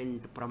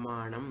instrument,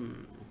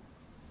 pramanam,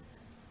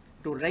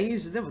 to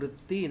raise the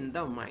vritti in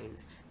the mind.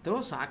 Though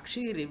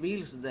Sakshi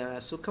reveals the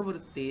sukha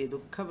vritti,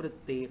 dukkha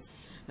vritti,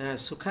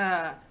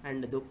 sukha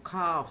and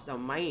dukkha of the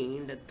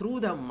mind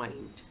through the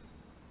mind.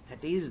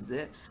 That is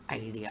the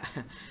idea.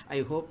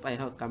 I hope I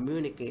have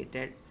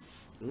communicated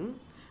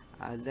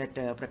that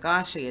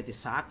prakashayati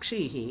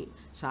sakshihi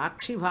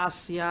sakshi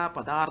bhasya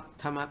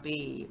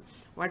padarthamapi.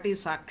 What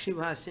is sakshi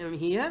bhasyam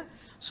here?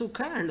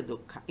 Sukha and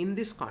dukkha. In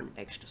this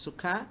context,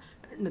 sukha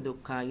and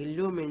dukkha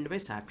illumined by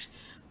sakshi.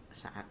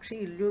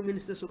 Sakshi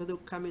illumines the sukha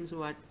dukkha means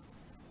what?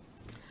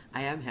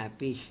 I am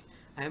happy,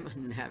 I am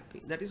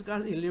unhappy. That is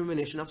called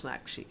illumination of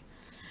Sakshi.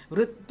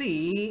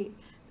 Vritti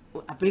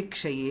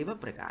apekshayeva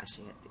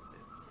prakashayati.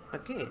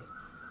 Okay.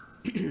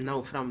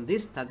 Now from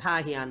this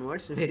tadhahi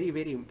onwards, very,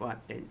 very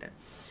important.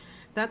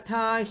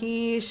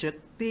 Tathahi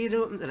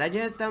shaktiru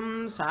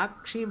rajatam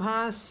sakshi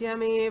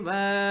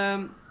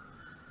bhasyameva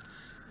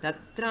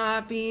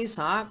tatrapi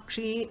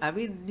sakshi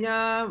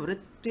avidya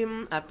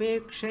vrittim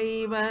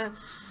apekshaiva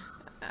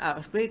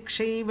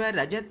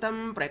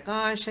rajatam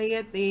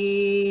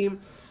prakashayati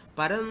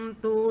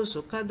parantu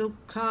sukha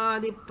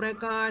dukkhadi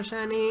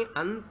prakashane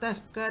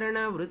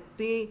antahkarana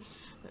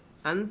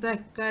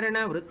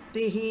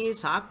vrittihi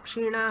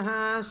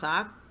sakshinaha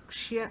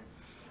sakshya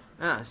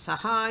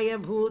sahaya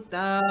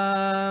bhuta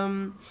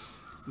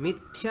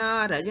mithya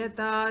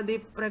rajatadi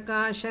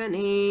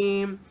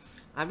prakashane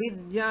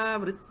avidya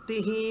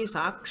vrittihi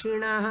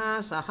sakshinaha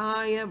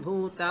sahaya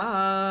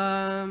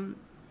bhuta.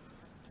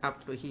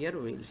 Up to here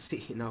we will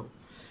see now.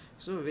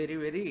 So very,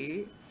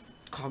 very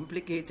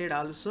complicated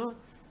also,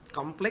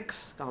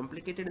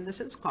 complicated in the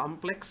sense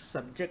complex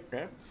subject.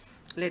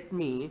 Let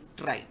me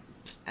try.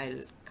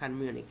 I'll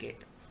communicate.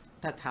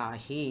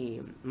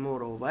 Tathahi,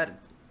 moreover,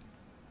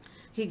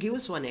 he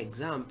gives one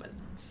example.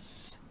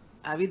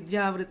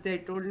 Avidya vritti, I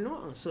told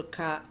no,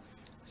 sukha.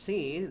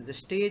 See, the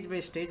stage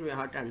by stage we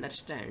have to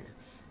understand.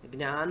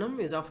 Jnanam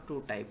is of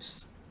two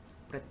types.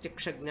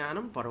 Pratyaksha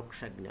jnanam,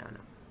 paroksha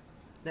jnanam.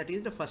 That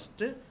is the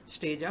first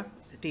stage of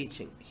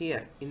teaching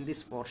here in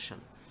this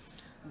portion.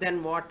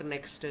 Then what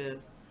next?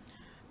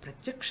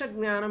 Pratyaksha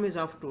jnanam is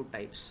of two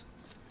types.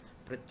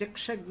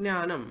 Pratyaksha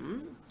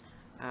jnanam,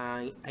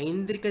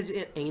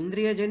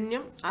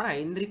 indriyajanyam or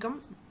aindrikam.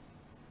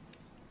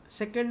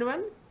 Second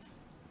one,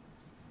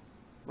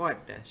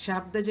 what?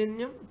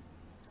 Shabdajanyam.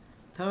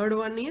 Third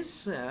one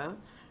is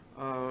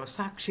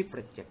sakshi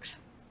pratyaksha.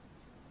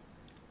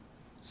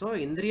 So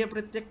indriya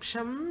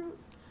pratyaksham,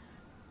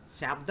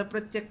 Shabda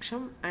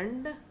pratyaksham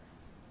and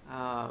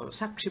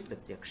Sakshi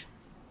pratyaksham.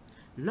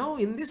 Now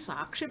in this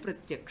Sakshi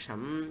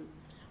Pratyaksham,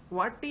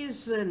 what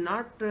is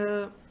not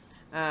Pratyaksha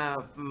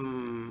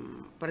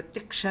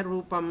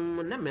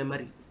Rupam na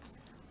memory.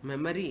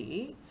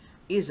 Memory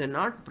is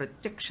not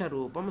Pratyaksha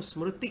Rupam,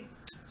 Smriti.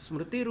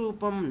 Smriti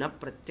Rupam na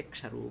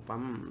Pratyaksha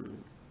Rupam.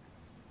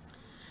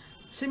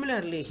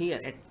 Similarly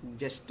here,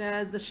 just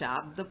as the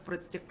Shabda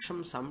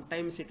Pratyaksham,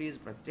 sometimes it is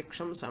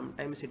Pratyaksham,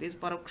 sometimes it is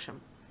Paroksham.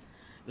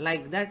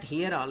 Like that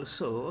here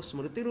also,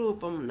 Smriti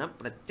Rupam na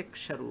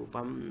Pratyaksha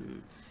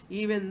Rupam.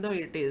 Even though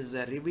it is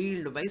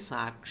revealed by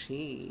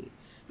Sakshi,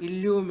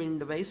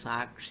 illumined by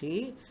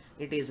Sakshi,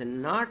 it is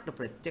not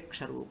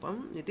Pratyaksha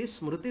Rupam, it is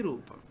Smriti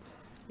Rupam.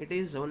 It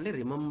is only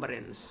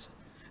remembrance,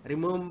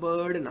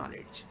 remembered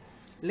knowledge.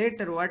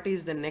 Later, what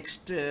is the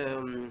next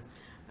level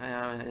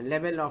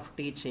of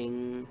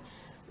teaching?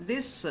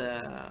 This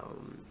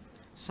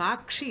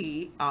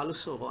Sakshi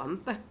also,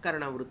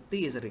 Antahkarana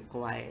Vritti is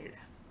required.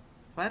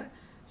 For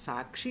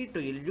Sakshi to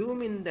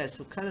illumine the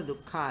Sukha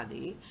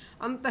Dukkhadi,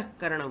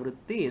 Antahkarana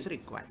Vritti is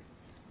required.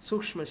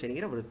 Sukshma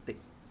Sharira Vritti.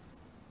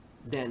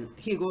 Then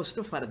he goes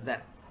to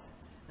further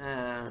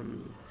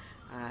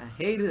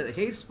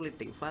hair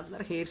splitting,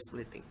 further hair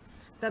splitting.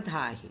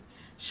 Tathahi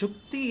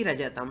Shukti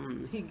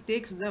Rajatam. He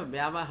takes the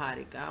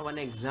Vyavaharika, one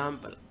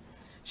example.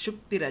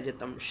 Shukti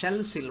Rajatam,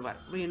 shell silver.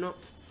 We know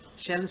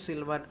shell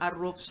silver or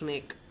rope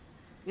snake.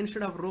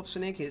 Instead of rope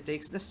snake, he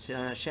takes the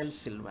shell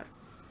silver.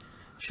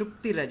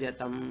 Shukti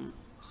Rajatam,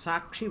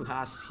 Sakshi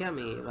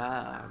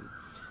Bhasyameva.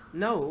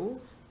 Now,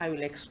 I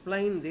will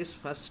explain this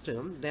first,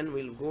 then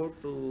we'll go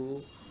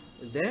to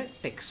the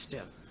text.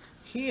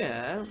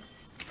 Here,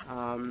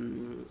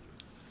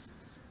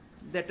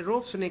 that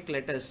rope snake,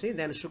 let us see,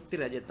 then Shukti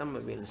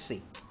Rajatam we will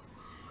see.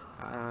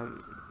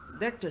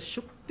 That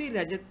Shukti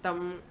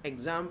Rajatam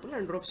example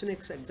and rope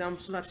snake's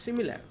examples are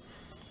similar.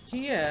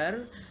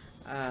 Here,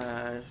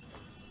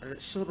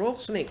 so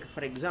rope snake,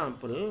 for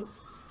example,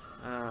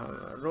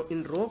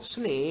 in rope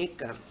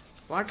snake,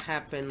 what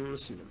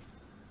happens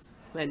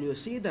when you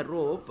see the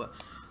rope?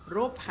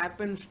 Rope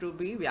happens to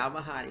be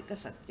Vyavaharika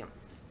Satyam,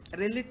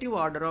 relative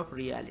order of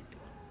reality.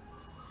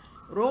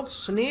 Rope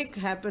snake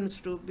happens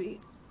to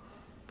be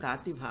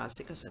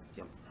Pratibhasika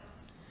Satyam.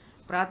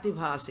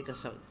 Pratibhasika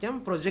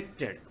Satyam,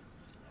 projected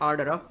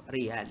order of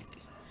reality.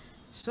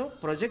 So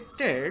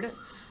projected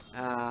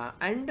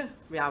and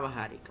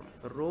Vyavaharikam.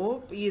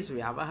 Rope is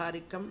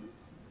Vyavaharikam.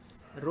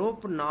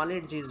 Rope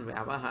knowledge is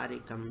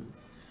Vyavaharikam.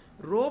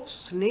 Rope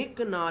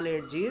snake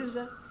knowledge is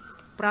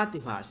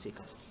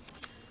Pratibhasikam.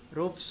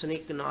 Rope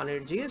snake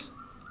knowledge is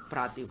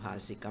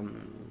Pratibhasikam.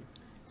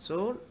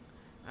 So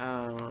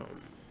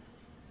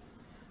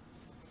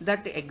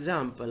that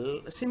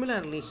example,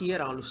 similarly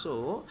here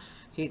also,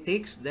 he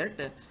takes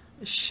that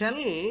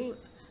shell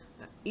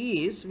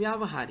is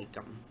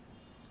Vyavaharikam.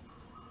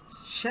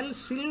 Shell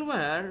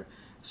silver,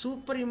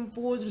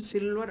 superimposed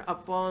silver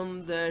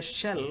upon the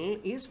shell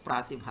is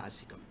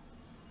Pratibhasikam.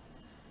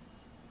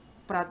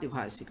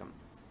 Pratibhasikam.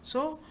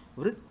 So,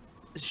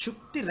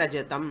 Shukti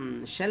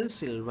Rajatam, shell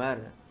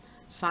silver,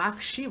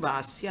 Sakshi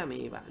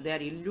Bhasyameva. They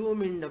are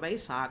illumined by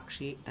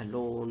Sakshi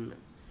alone.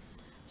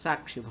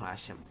 Sakshi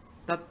Bhasham.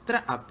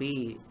 Tatra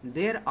api,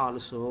 there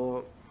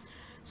also,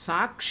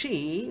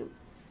 Sakshi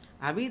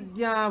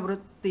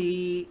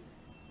avidyavritti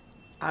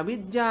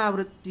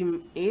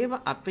avidyavrittim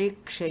eva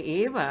apeksha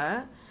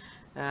eva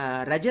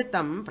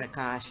rajatam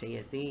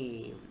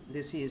prakashayati.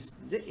 This is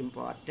the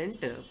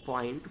important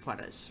point for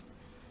us.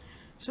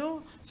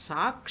 So,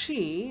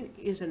 Sakshi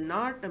is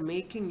not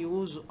making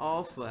use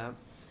of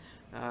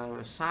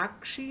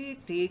Sakshi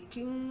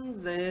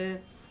taking the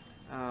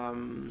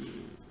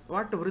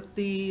what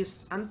vritti is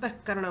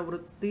Antahkarana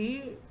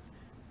vritti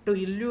to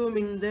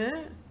illumine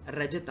the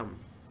Rajatam,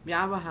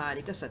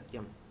 Vyavaharika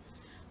Satyam.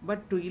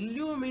 But to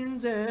illumine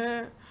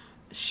the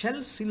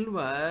shell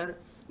silver,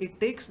 it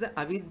takes the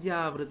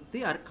Avidya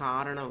vritti or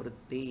Karana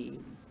vritti.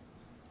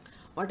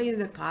 What is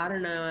the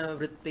Karana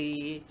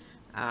vritti?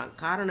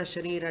 Karana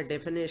Sharira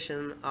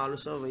definition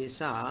also we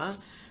saw.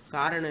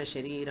 Karana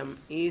Shariram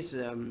is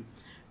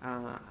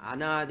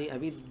Anadi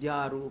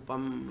Avidya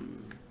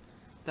Rupam.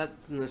 Tat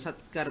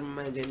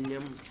Satkarma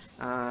Janyam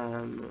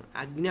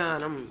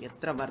Ajnanam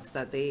Yatra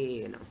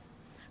Vartate.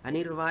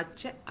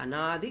 Anirvacha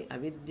Anadi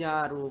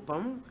Avidya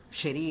Rupam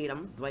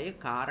Shariram Dvaya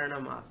Karana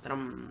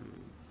Matram.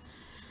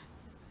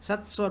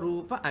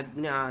 Satswarupa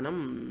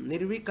Ajnanam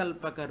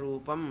Nirvikalpaka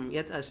Rupam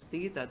Yat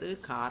Asti Tat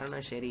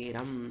Karana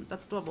Shariram.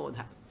 Tattva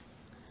Bodha.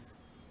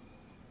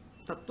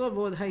 Tattva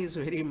Bodha is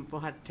very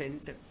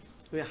important.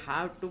 We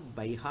have to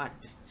by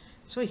heart.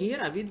 So here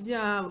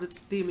Avidya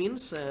Vritti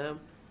means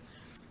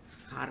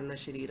Karana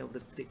Sharira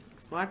Vritti.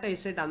 What I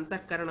said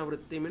Antahkarana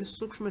Vritti means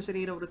Sukshma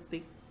Sharira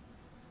Vritti.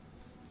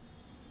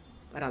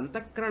 For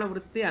Antahkarana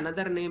Vritti,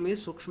 another name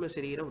is Sukshma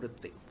Sharira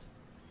Vritti.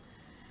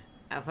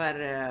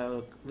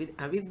 For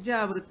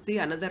Avidya Vritti,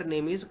 another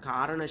name is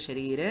Karana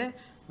Sharira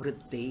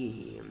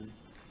Vritti.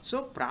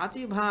 So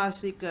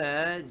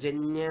Pratibhasika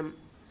Janyam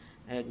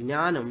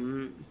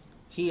Jnanam,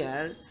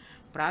 here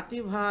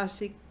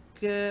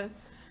Pratibhasika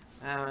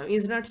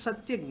is not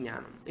Satya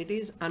Jnanam, it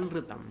is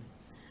Anritam.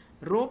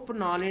 Rope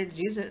knowledge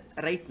is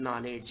right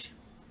knowledge.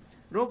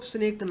 Rope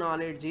snake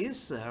knowledge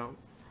is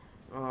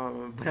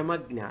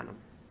Brahmajnanam.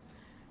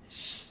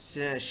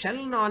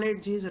 Shell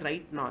knowledge is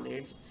right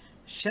knowledge.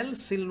 Shell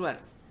silver,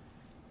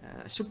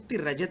 Shukti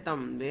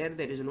Rajatam, where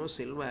there is no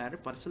silver,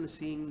 person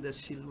seeing the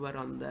silver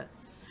on the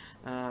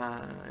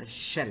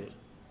shell,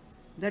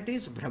 that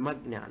is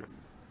Brahmajnanam.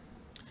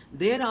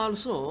 There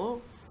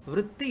also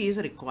vritti is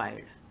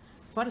required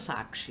for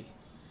Sakshi.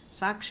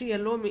 Sakshi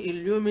alone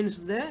illumines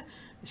the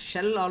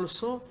shell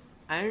also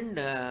and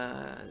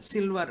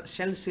silver,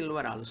 shell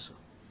silver also.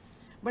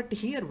 But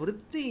here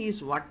vritti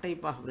is what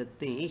type of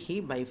vritti?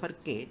 He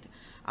bifurcate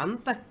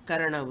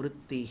antakarana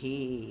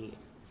vrittihi.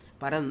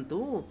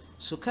 Parantu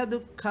sukha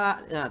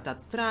dukkha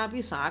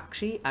tatrapi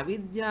sakshi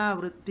avidya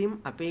vrittim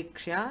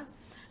apeksha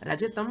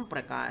rajatam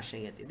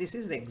prakashayati. This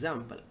is the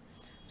example.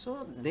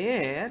 So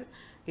there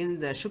in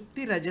the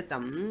Shukti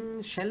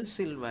Rajatam, shell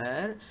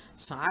silver,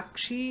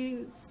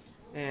 Sakshi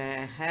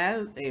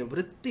have a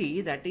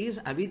vritti, that is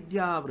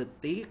avidya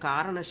vritti,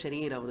 karana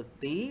sharira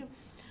vritti.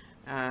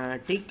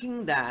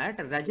 Taking that,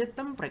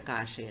 Rajatam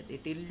prakashayat,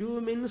 it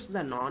illumines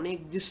the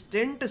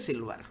non-existent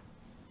silver.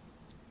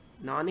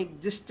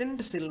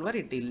 Non-existent silver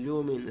it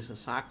illumines.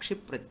 Sakshi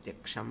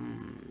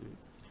pratyaksham.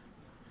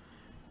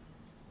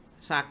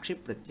 Sakshi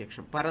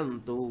pratyaksham.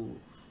 Parantu.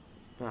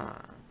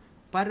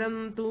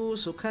 Parantu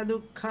sukha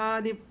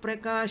dukkhadi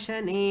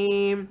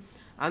prakashane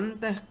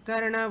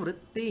antahkarana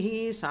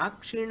vrittihi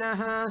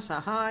sakshinaha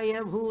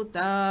sahaya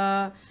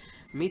bhuta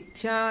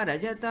mithya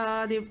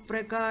rajatadi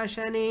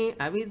prakashane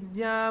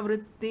avidya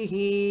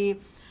vrittihi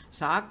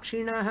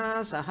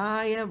sakshinaha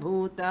sahaya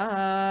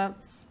bhuta.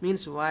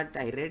 Means what?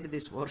 I read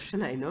this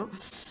portion, I know.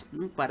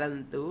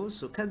 Parantu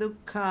sukha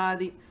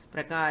dukkhadi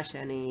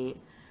prakashane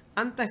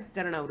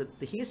antahkarana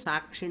vrittihi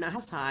sakshinaha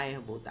sahaya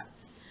bhuta.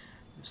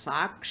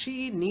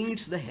 Sakshi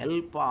needs the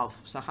help of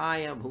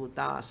Sahaya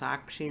Bhuta,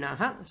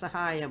 Sakshinaha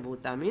Sahaya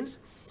Bhuta means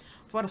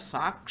for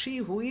Sakshi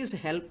who is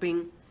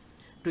helping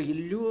to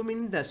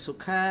illumine the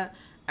Sukha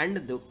and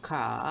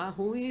Dukkha,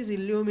 who is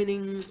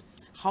illumining,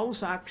 how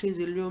Sakshi is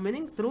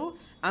illumining? Through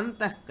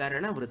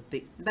Antahkarana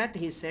Vritti. That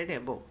he said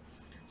above.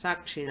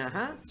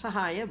 Sakshinaha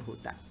Sahaya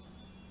Bhuta.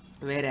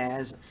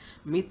 Whereas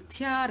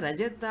Mithya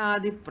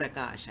Rajatadi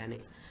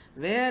Prakashane,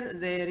 where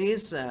there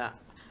is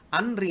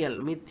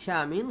unreal,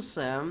 Mithya means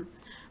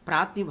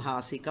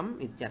Pratibhasikam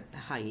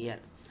ityartha here.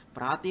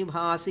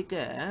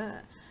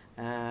 Pratibhasika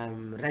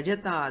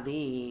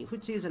Rajatadi,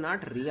 which is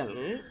not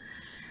real,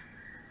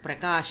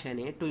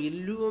 Prakashane, to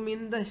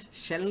illumine the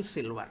shell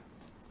silver.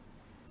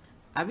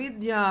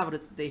 Avidya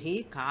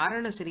vrittihi,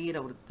 Karana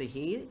Sharira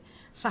vrittihi,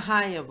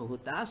 Sahaya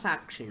Bhuta,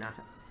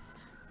 Sakshinaha.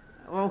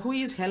 Who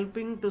is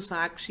helping to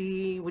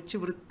Sakshi? Which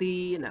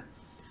vritti?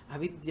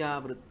 Avidya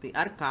vritti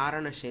or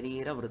Karana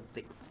Sharira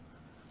vritti.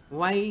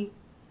 Why?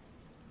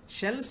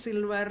 Shell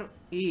silver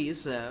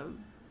is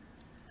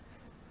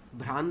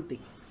Bhranti,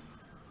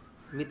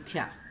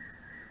 Mithya.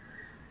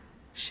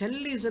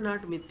 Shell is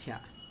not Mithya.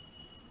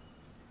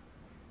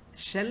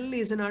 Shell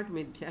is not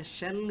Mithya.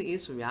 Shell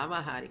is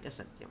Vyavaharika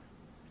Satyam.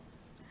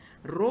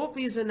 Rope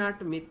is not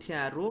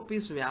Mithya. Rope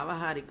is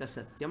Vyavaharika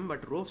Satyam,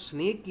 but rope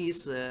snake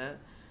is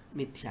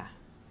Mithya.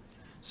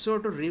 So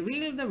to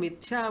reveal the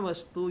Mithya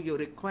Vastu, you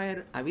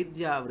require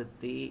Avidya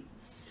Vritti.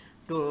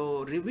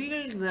 To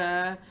reveal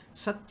the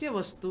Satya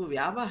Vastu,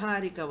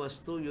 Vyavaharika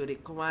Vastu, you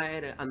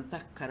require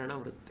Antahkarana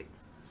Vritti.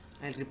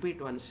 I'll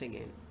repeat once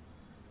again.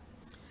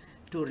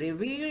 To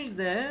reveal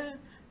the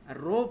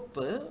rope,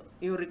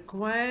 you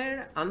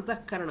require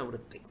Antahkarana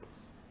Vritti.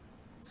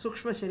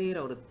 Sukshma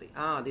Sharira Vritti.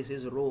 This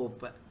is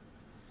rope.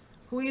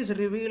 Who is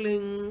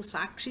revealing?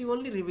 Sakshi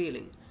only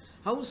revealing.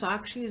 How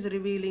Sakshi is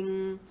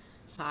revealing?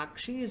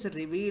 Sakshi is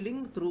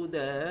revealing through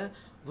the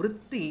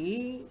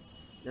Vritti,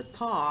 the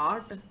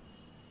thought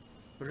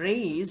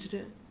raised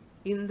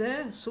in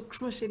the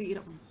Sukshma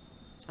Shariram,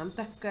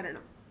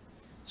 Antahkarana.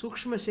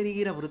 Sukshma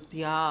Sharira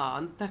Vrittya,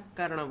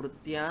 Antahkarana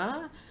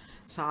Vrittya,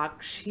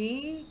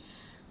 Sakshi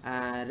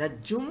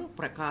Rajjum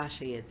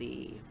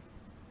Prakashayati.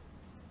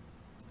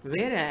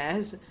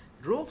 Whereas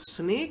rope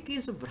snake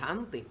is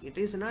Bhranti, it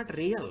is not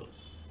real.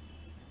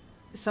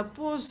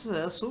 Suppose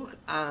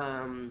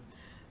Antahkarana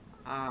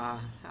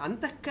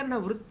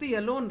Vritti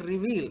alone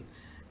reveal.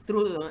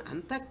 Through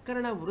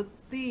Antahkarana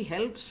Vritti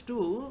helps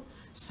to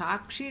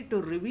Sakshi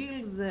to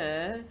reveal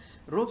the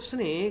rope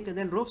snake,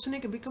 then rope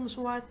snake becomes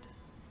what?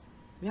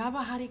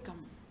 Vyavaharikam.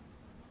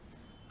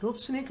 Rope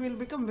snake will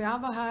become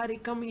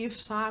Vyavaharikam if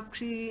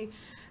Sakshi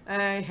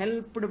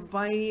helped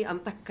by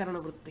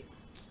Antahkarana Vritti.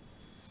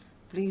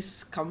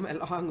 Please come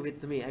along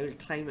with me, I will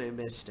try my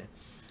best.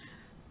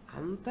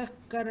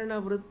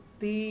 Antahkarana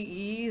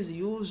Vritti is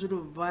used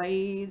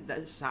by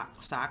the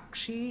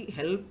Sakshi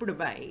helped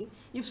by.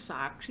 If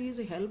Sakshi is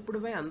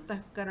helped by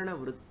Antahkarana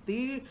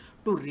Vritti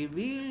to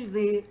reveal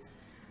the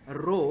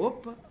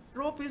rope,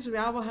 rope is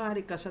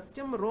Vyavaharika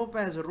Satyam, rope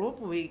as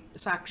rope,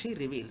 Sakshi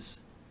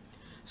reveals.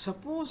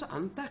 Suppose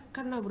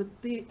Antahkarana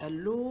Vritti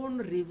alone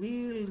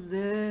reveal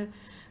the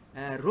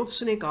rope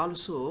snake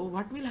also,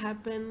 what will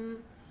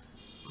happen?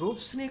 Rope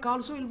snake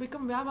also will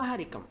become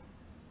Vyavaharikam.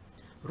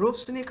 Rope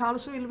snake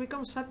also will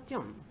become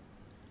Satyam.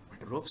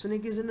 But rope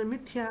snake is in a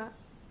Mithya.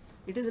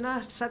 It is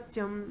not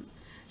Satyam.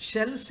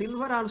 Shell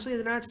silver also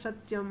is not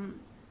Satyam.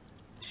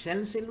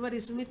 Shell silver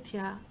is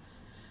Mithya.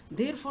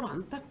 Therefore,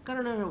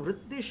 Antakarana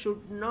Vritti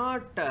should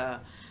not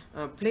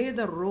play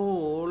the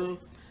role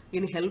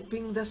in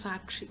helping the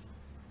Sakshi.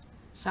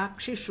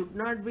 Sakshi should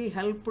not be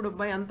helped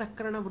by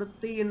Antakarana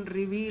Vritti in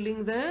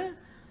revealing the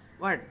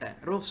what?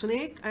 Rope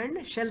snake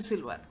and shell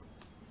silver.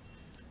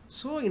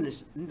 So, in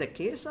the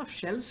case of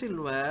shell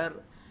silver,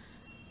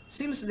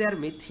 since they are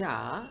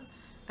Mithya,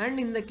 and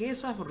in the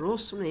case of rope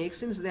snake,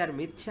 since they are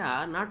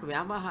Mithya, not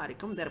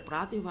Vyavaharikam, they are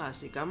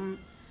Pratibhasikam,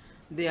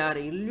 they are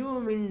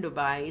illumined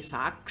by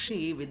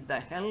Sakshi with the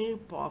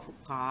help of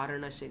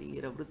Karana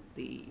Sharira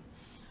Vritti,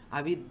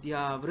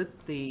 Avidya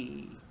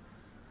Vritti.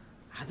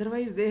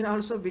 Otherwise, they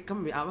also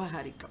become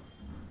Vyavaharikam.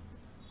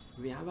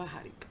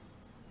 Vyavaharikam.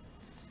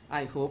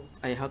 I hope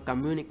I have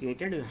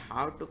communicated. You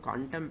have to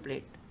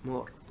contemplate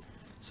more.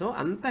 So,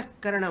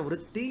 Antakarana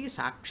Vritti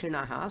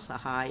Sakshinaha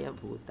Sahaya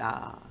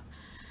Bhuta.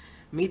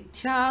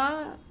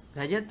 Mithya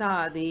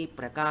Rajatadi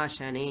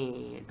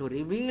Prakashane. To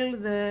reveal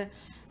the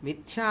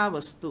Mithya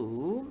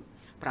Vastu,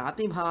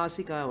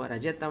 Pratibhasika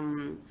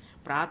Rajatam,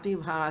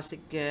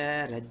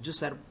 Pratibhasika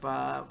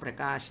Rajjusarpa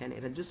Prakashane.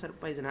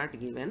 Rajjusarpa is not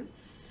given.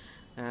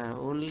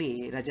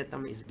 Only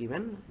Rajatam is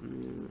given.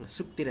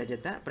 Sukti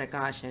Rajata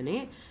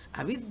Prakashane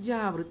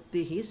Avidya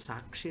Vrittihi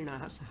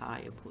Sakshinaha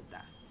Sahaya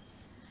Bhuta.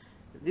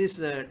 This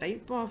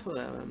type of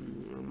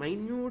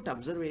minute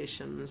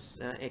observations,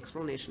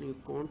 explanation you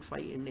can't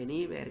find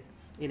anywhere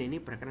in any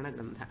Prakarana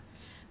Grantha.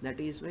 That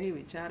is why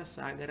Vichara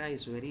Sagara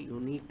is very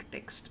unique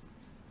text.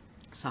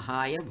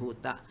 Sahaya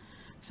Bhuta.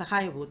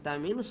 Sahaya Bhuta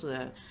means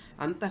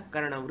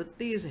Antakarana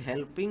Vritti is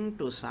helping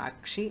to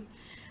Sakshi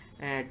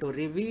to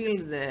reveal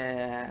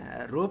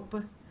the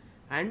rope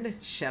and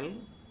shell.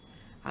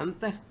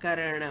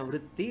 Antakarana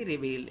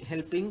Vritti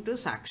helping to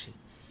Sakshi.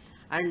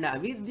 And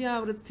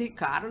Avidya Vritti,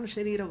 Karana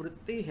Sharira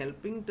Vritti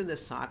helping to the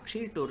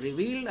Sakshi to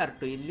reveal or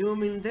to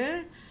illumine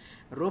the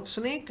rope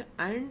snake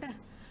and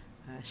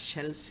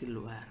shell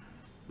silver,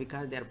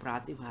 because they are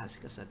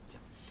Pratibhasika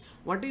Satya.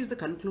 What is the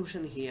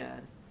conclusion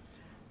here?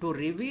 To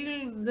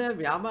reveal the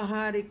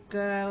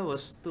Vyavaharika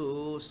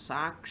Vastu,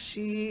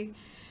 Sakshi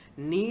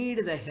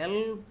need the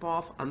help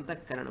of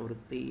Antakarana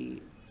Vritti.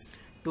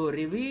 To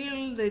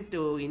reveal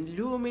to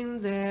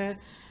illumine the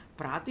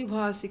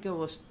Pratibhasika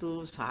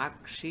Vastu,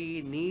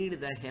 Sakshi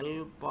need the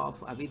help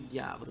of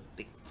Avidya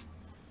Vritti,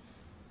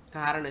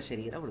 Karana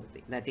Sharira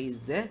Vritti. That is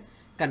the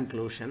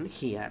conclusion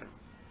here.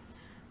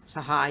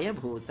 Sahaya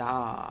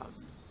Bhuta.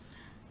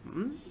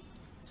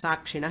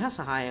 Sakshinaha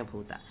Sahaya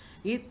Bhuta.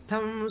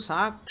 Itham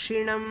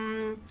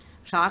Sakshinam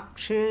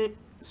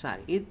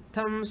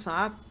Itham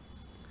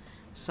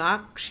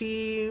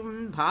Sakshi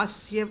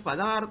Bhasya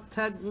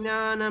Padartha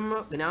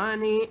Jnanam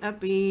Gnane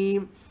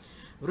Api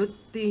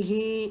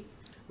Vrittihi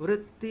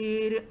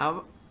Vrittir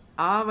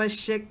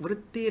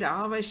avashyaki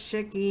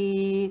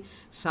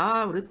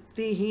sa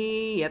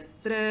vrittihi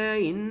yatra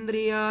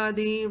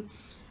indriyadi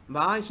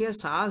bahya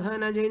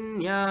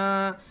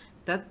sadhanajanya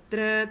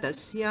tatra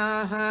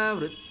tasyaha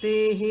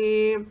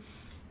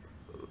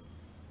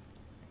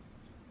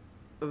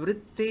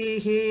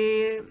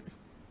vrittihi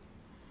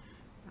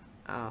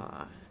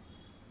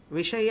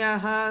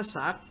vishayaha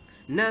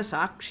na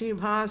sakshi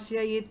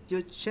bhasya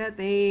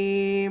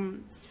ityuchyate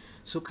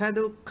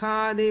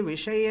Sukhadukkhadi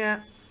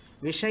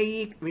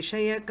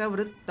Vishayaka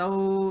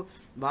Vrittau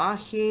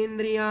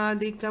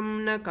Bahyendriyadikam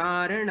na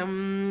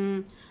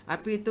Karanam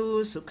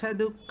Apitu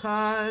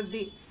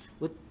Sukhadukkhadi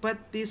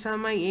Utpatti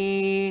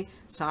Samaye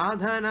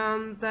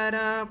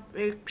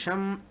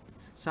Sadhanantarapeksham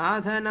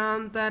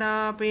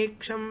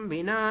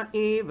Vina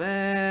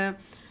Eva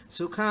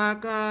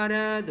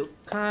Sukhakara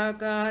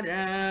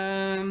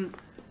Dukkhakara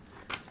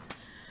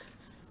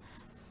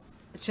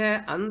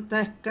Cha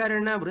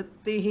Antahkarana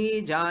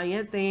Vrittihi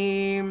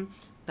Jayate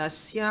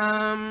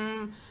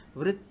Tasyam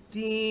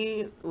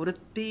Vrittau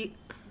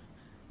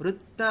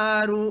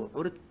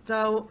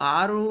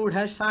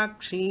Arudha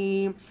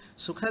Sakshi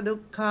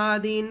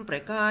Sukhadukkadin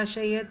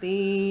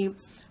Prakashayati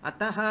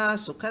Ataha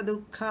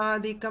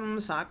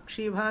Sukhadukkadikam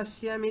Sakshi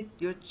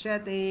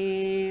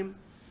Bhasyamityuchyate.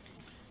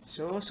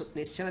 So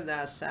Nischala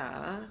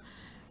Dasa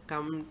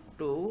come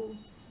to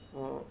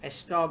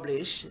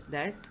establish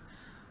that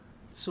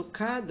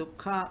Sukha,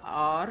 Dukkha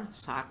or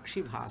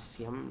Sakshi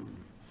Bhasyam.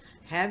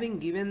 Having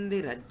given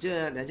the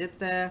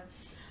Rajata,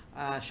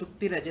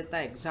 Shukti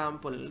Rajata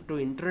example to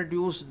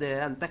introduce the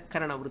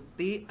Antakarana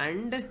Vritti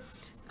and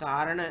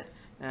Karana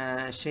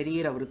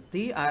Sharira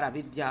Vritti or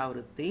Avidya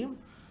Vritti,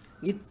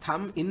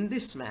 Itham in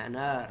this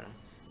manner.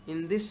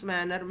 In this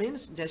manner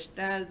means just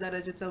as the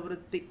Rajata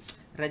Vritti,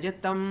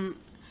 Rajatam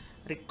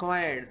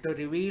required to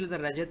reveal the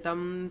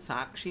Rajatam,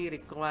 Sakshi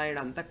required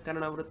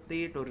Antakarana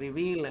Vritti to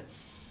reveal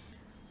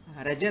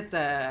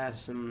Rajata,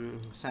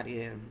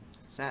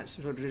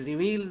 to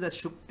reveal the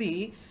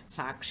Shukti,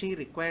 Sakshi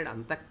required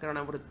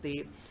Antakarana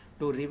Vritti.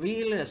 To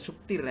reveal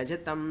Shukti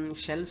Rajatam,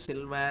 shell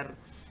silver,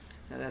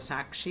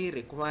 Sakshi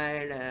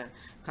required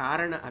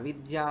Karana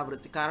avidya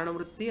vritti, Karana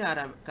vritti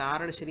or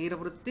Karana sharira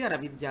vritti or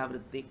avidya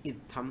vritti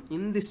itham.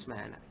 In this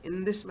manner.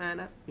 In this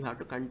manner, you have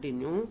to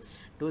continue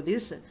to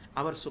this,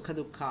 our Sukha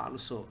Dukkha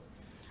also.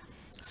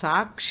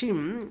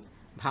 Sakshim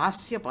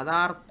bhasya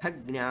padartha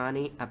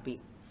jnani api.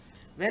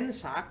 When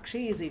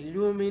Sakshi is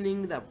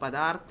illumining the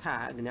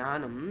Padartha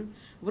Jnanam,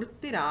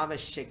 Vritti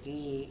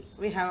Ravashyaki.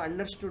 We have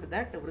understood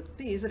that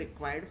Vritti is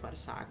required for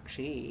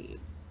Sakshi.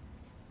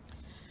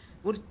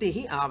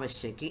 Vritti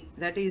Avashyaki.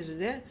 That is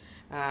the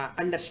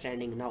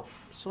understanding now.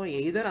 So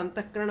either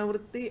Antakarana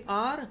Vritti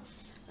or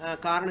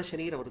Karana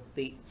Sharira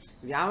Vritti.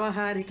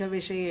 Vyavaharika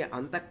Vishaye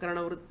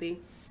Antakarana Vritti.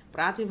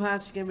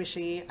 Pratibhasika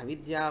Vishaye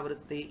Avidya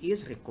Vritti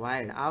is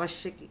required.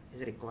 Avashyaki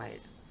is required.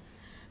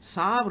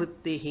 Sa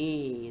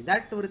vrittihi,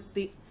 that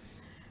vritti,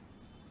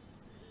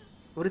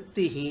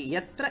 vrittihi,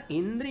 yatra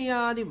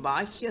indriyadi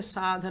bahya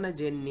sadhana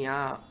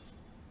janya.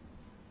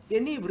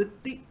 Any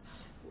vritti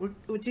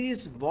which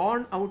is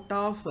born out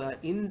of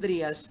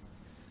indriyas,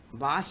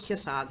 bahya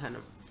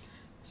sadhanam.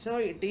 So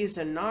it is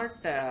not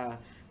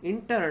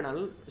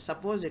internal,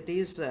 suppose it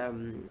is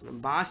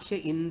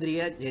bahya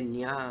indriya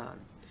janya.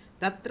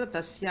 Tatra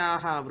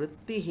tasyaha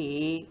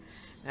vrittihi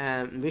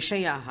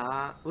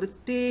vishayaha,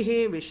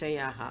 vrittehe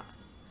vishayaha.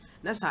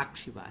 Na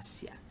sakshi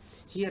bhasya.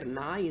 Here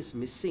na is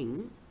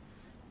missing,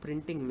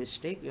 printing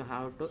mistake, you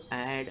have to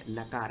add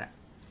nakara.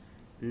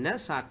 Na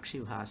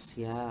sakshi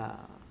bhasya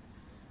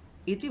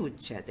iti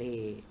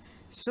uchyate.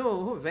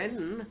 So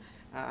when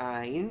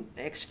in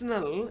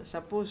external,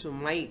 suppose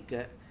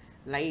mic,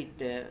 light,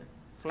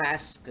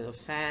 flask,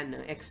 fan,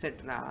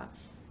 etc.,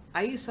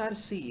 eyes are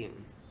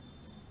seeing.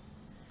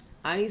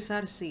 Eyes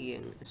are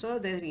seeing. So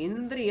the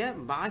indriya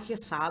bahya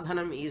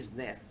sadhanam is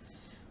there.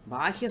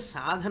 Bahya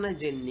sadhana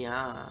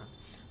janya.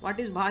 What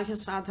is bahya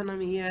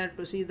sadhanam here?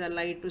 To see the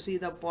light, to see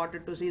the pot,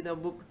 to see the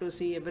book, to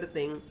see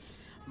everything.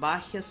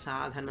 Bahya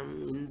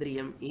sadhanam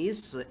indriyam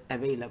is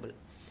available.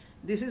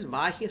 This is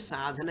bahya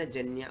sadhana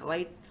janya.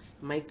 Right?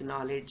 Mic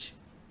knowledge,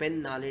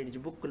 pen knowledge,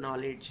 book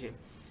knowledge,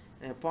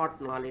 pot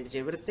knowledge,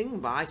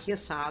 everything. Bahya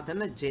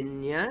sadhana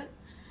janya.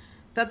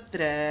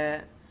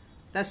 Tatra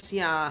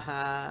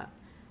tasyaha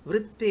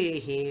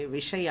vrittehe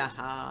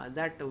vishayaha.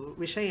 That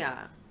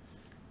vishaya.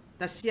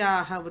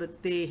 Tasyaha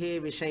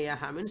vrittehe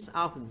vishayaha means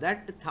of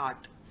that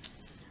thought,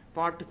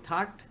 pot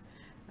thought,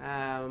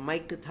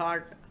 mic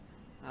thought,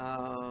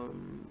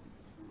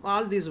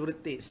 all these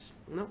vrittis,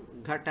 no?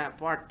 Ghata,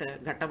 pot,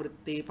 ghata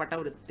vritti, pata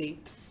vritti,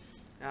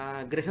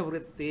 griha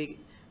vritti,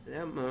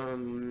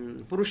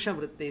 purusha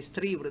vritti,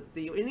 stri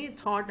vritti, any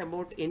thought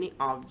about any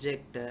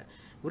object,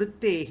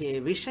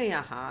 vrittehe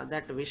vishayaha,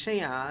 that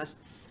vishayas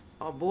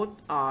both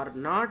are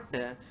not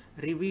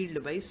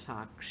revealed by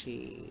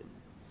Sakshi.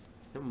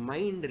 The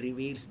mind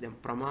reveals them.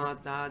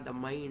 Pramata, the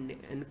mind,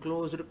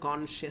 enclosed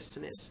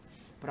consciousness.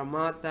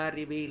 Pramata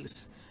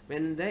reveals.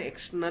 When the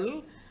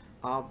external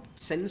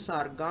sense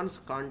organs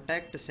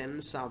contact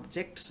sense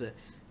objects,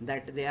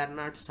 that they are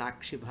not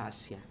Sakshi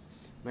Bhasya.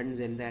 But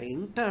when they are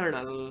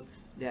internal,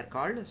 they are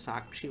called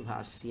Sakshi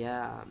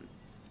Bhasya.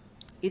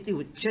 Iti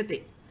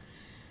uchyate.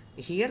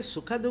 Here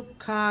Sukha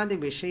Dukkhadi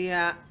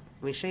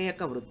Vishayaka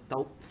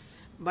Vrittau.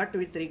 But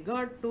with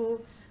regard to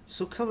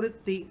Sukha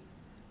Vritti,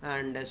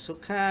 and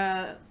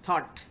Sukha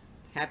thought,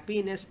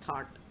 happiness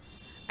thought,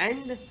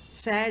 and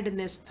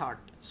sadness thought,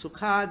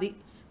 Sukhadi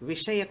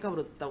Vishayaka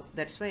Vrittau.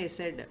 That's why I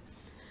said,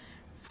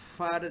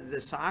 for the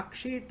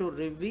Sakshi to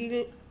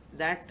reveal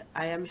that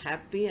I am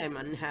happy, I am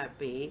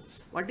unhappy,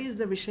 what is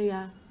the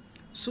Vishaya?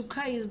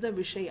 Sukha is the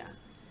Vishaya,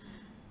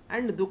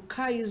 and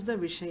Dukkha is the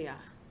Vishaya.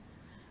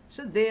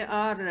 So they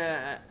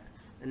are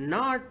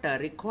not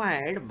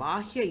required,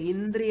 Bahya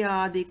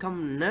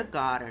Indriyadikam na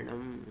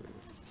Karanam.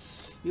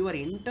 Your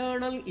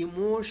internal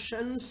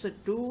emotions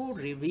to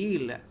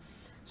reveal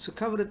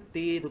Sukha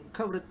vritti,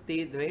 Dukkha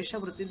vritti, Dvesha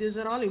vritti, these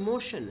are all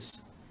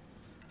emotions.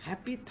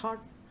 Happy thought,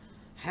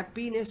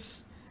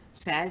 happiness,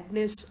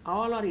 sadness,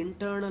 all are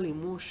internal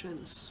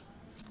emotions.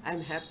 I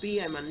am happy,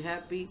 I am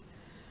unhappy,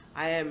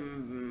 I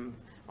am...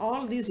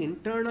 all these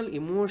internal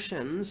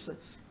emotions,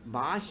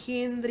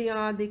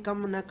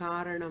 Bahyendriyadikam na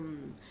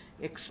karanam.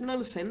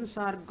 External sense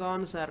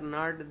organs are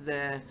not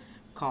the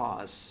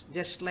cause.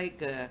 Just like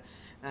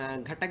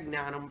Ghata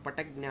Jnanam,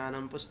 Pata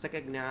Jnanam,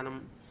 Pustaka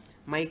Jnanam,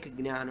 Mic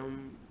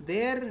Jnanam,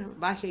 there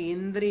Bahya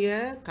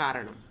Indriya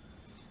Karanam.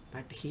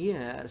 But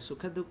here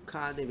Sukha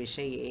Dukkha de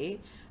Vishaye,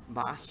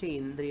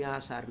 Bahya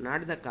Indriyas are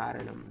not the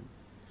Karanam.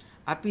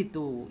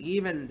 Apitu,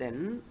 even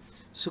then,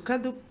 Sukha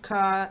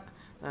Dukkha,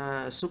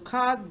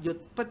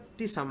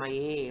 Sukhadyutpatti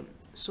Samaye,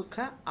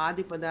 Sukha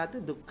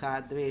Adipadat,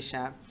 Dukkha,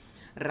 Dvesha,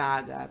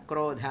 Raga,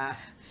 Krodha,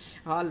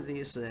 all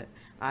these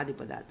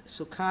Adipadat.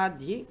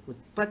 Sukhadhi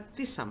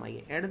Utpatti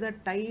Samaye. At the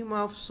time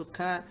of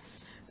Sukha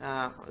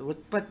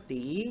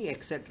Utpatti,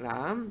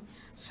 etc.,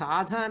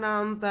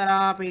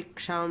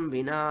 Sadhanantarapeksham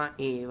vina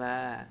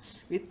eva.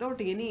 Without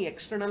any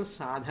external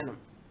sadhanam.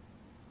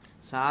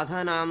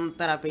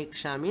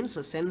 Sadhanantarapeksha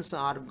means sense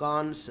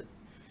organs.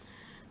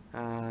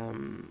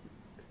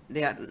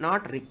 They are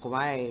not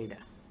required.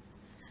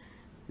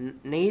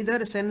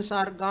 Neither sense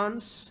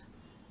organs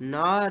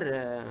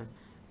nor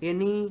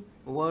any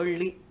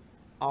worldly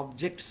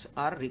objects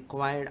are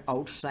required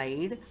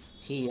outside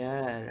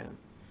here.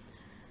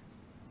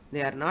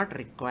 They are not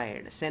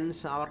required.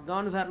 Sense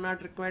organs are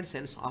not required.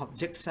 Sense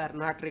objects are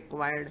not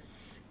required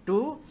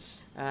to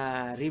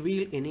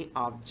reveal any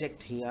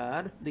object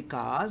here,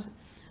 because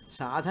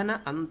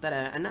sadhana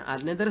antara and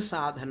another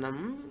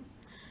sadhanam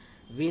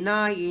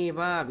vina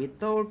eva,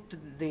 without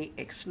the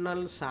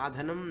external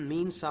sadhanam,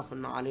 means of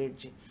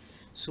knowledge.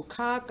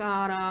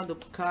 Sukhakara,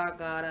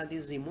 dukkhakara,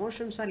 these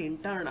emotions are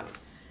internal.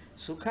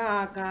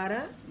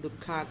 Sukhakara,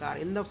 dukkhakara,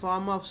 in the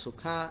form of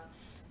sukha,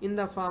 in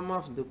the form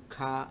of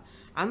dukkha.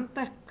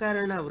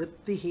 Antahkarana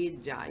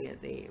vrittihi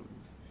jayate.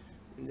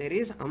 There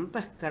is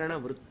antahkarana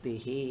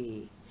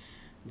vrittihi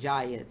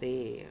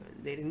jayate.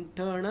 The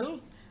internal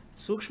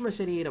sukshma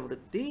sharira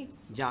vritti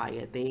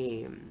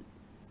jayate.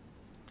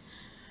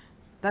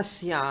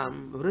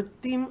 Tasyam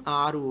vrittim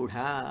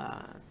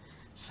arudha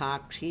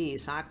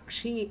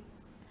sakshi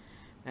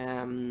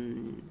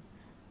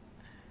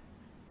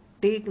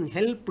taken,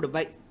 helped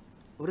by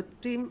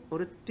vrittau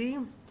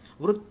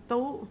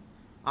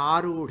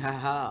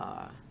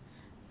arudha.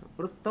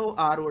 Vrittau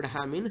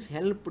arudha means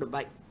helped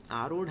by.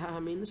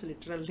 Arudha means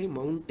literally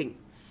mounting,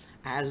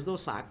 as though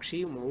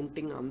sakshi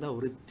mounting on the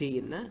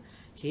vritti.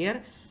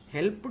 Here,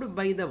 helped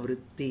by the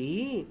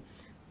vritti.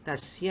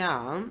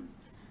 Tasyam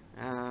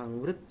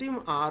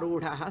vrittim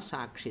arudha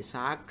sakshi.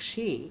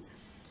 Sakshi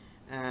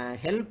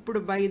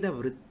helped by the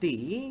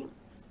vritti.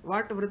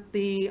 What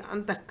vritti?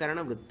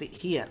 Antahkarana vritti.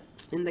 Here,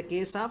 in the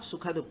case of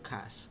sukha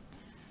dukkhas,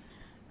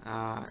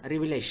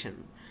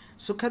 revelation.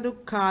 Sukha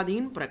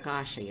dukkhadin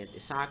prakashayati.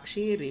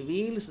 Sakshi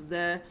reveals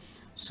the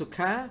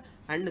sukha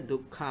and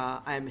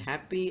dukkha. I am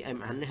happy, I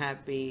am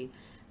unhappy.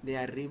 They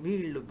are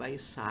revealed by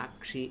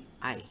sakshi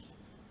I,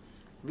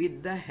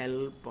 with the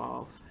help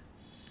of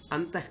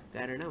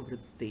antahkarana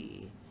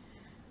vritti.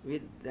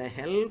 With the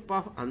help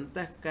of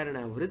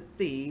antahkarana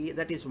vritti,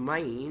 that is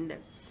mind,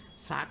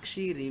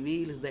 sakshi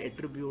reveals the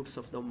attributes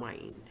of the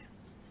mind.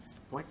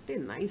 What a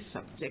nice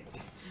subject.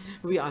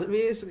 We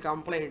always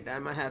complain, I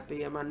am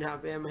happy, I am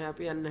unhappy, I am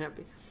happy,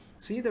 unhappy.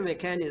 See the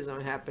mechanism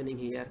happening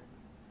here.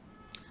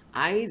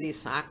 I, the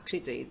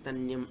Sakshi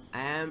Chaitanyam,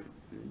 am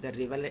the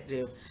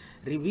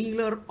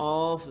revealer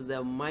of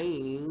the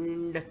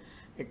mind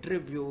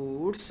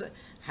attributes,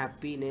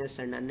 happiness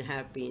and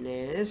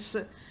unhappiness,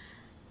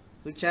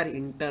 which are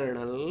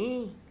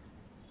internal,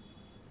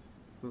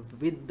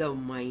 with the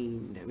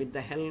mind, with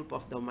the help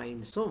of the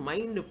mind. So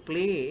mind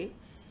play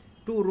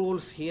two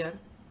roles here.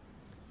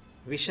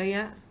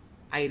 Vishaya,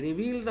 I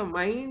reveal the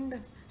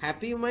mind,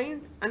 happy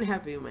mind,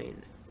 unhappy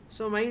mind.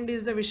 So mind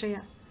is the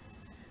Vishaya,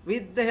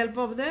 with the help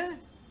of the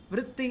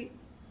vritti.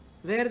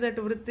 Where that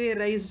vritti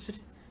arises?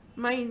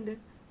 Mind.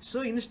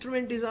 So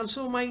instrument is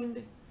also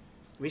mind.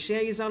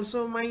 Vishaya is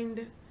also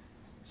mind.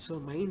 So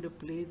mind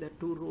play the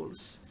two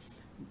roles.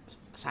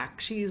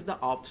 Sakshi is the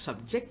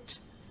subject,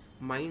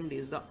 mind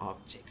is the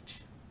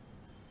object.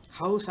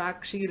 How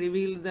Sakshi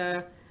reveal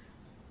the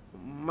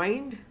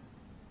mind,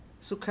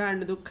 sukha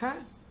and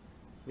dukkha?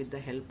 With the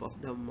help of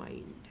the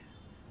mind.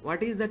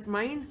 What is that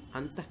mind?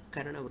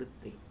 Antahkarana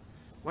vritti.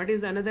 What is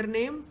the another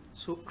name?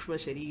 Sukshma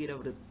sharira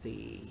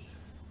vritti.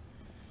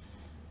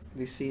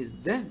 This is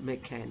the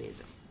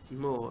mechanism.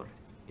 More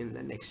in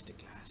the next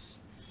class.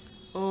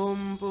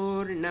 Om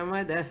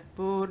Purnamadah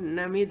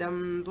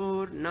Purnamidam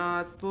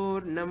Purnat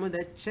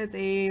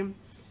Purnamudachyate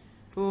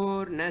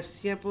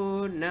Purnasya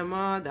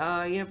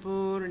Purnamadaya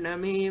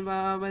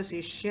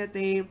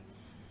Purnamevavasishyate.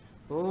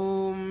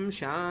 Om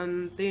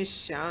Shanti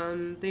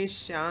Shanti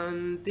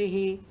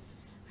Shanti.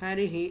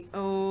 Harihi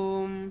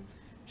Om.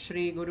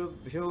 Shri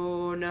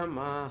Gurubhyo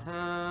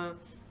Namaha.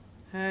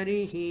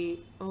 Harihi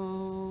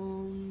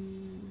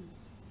Om.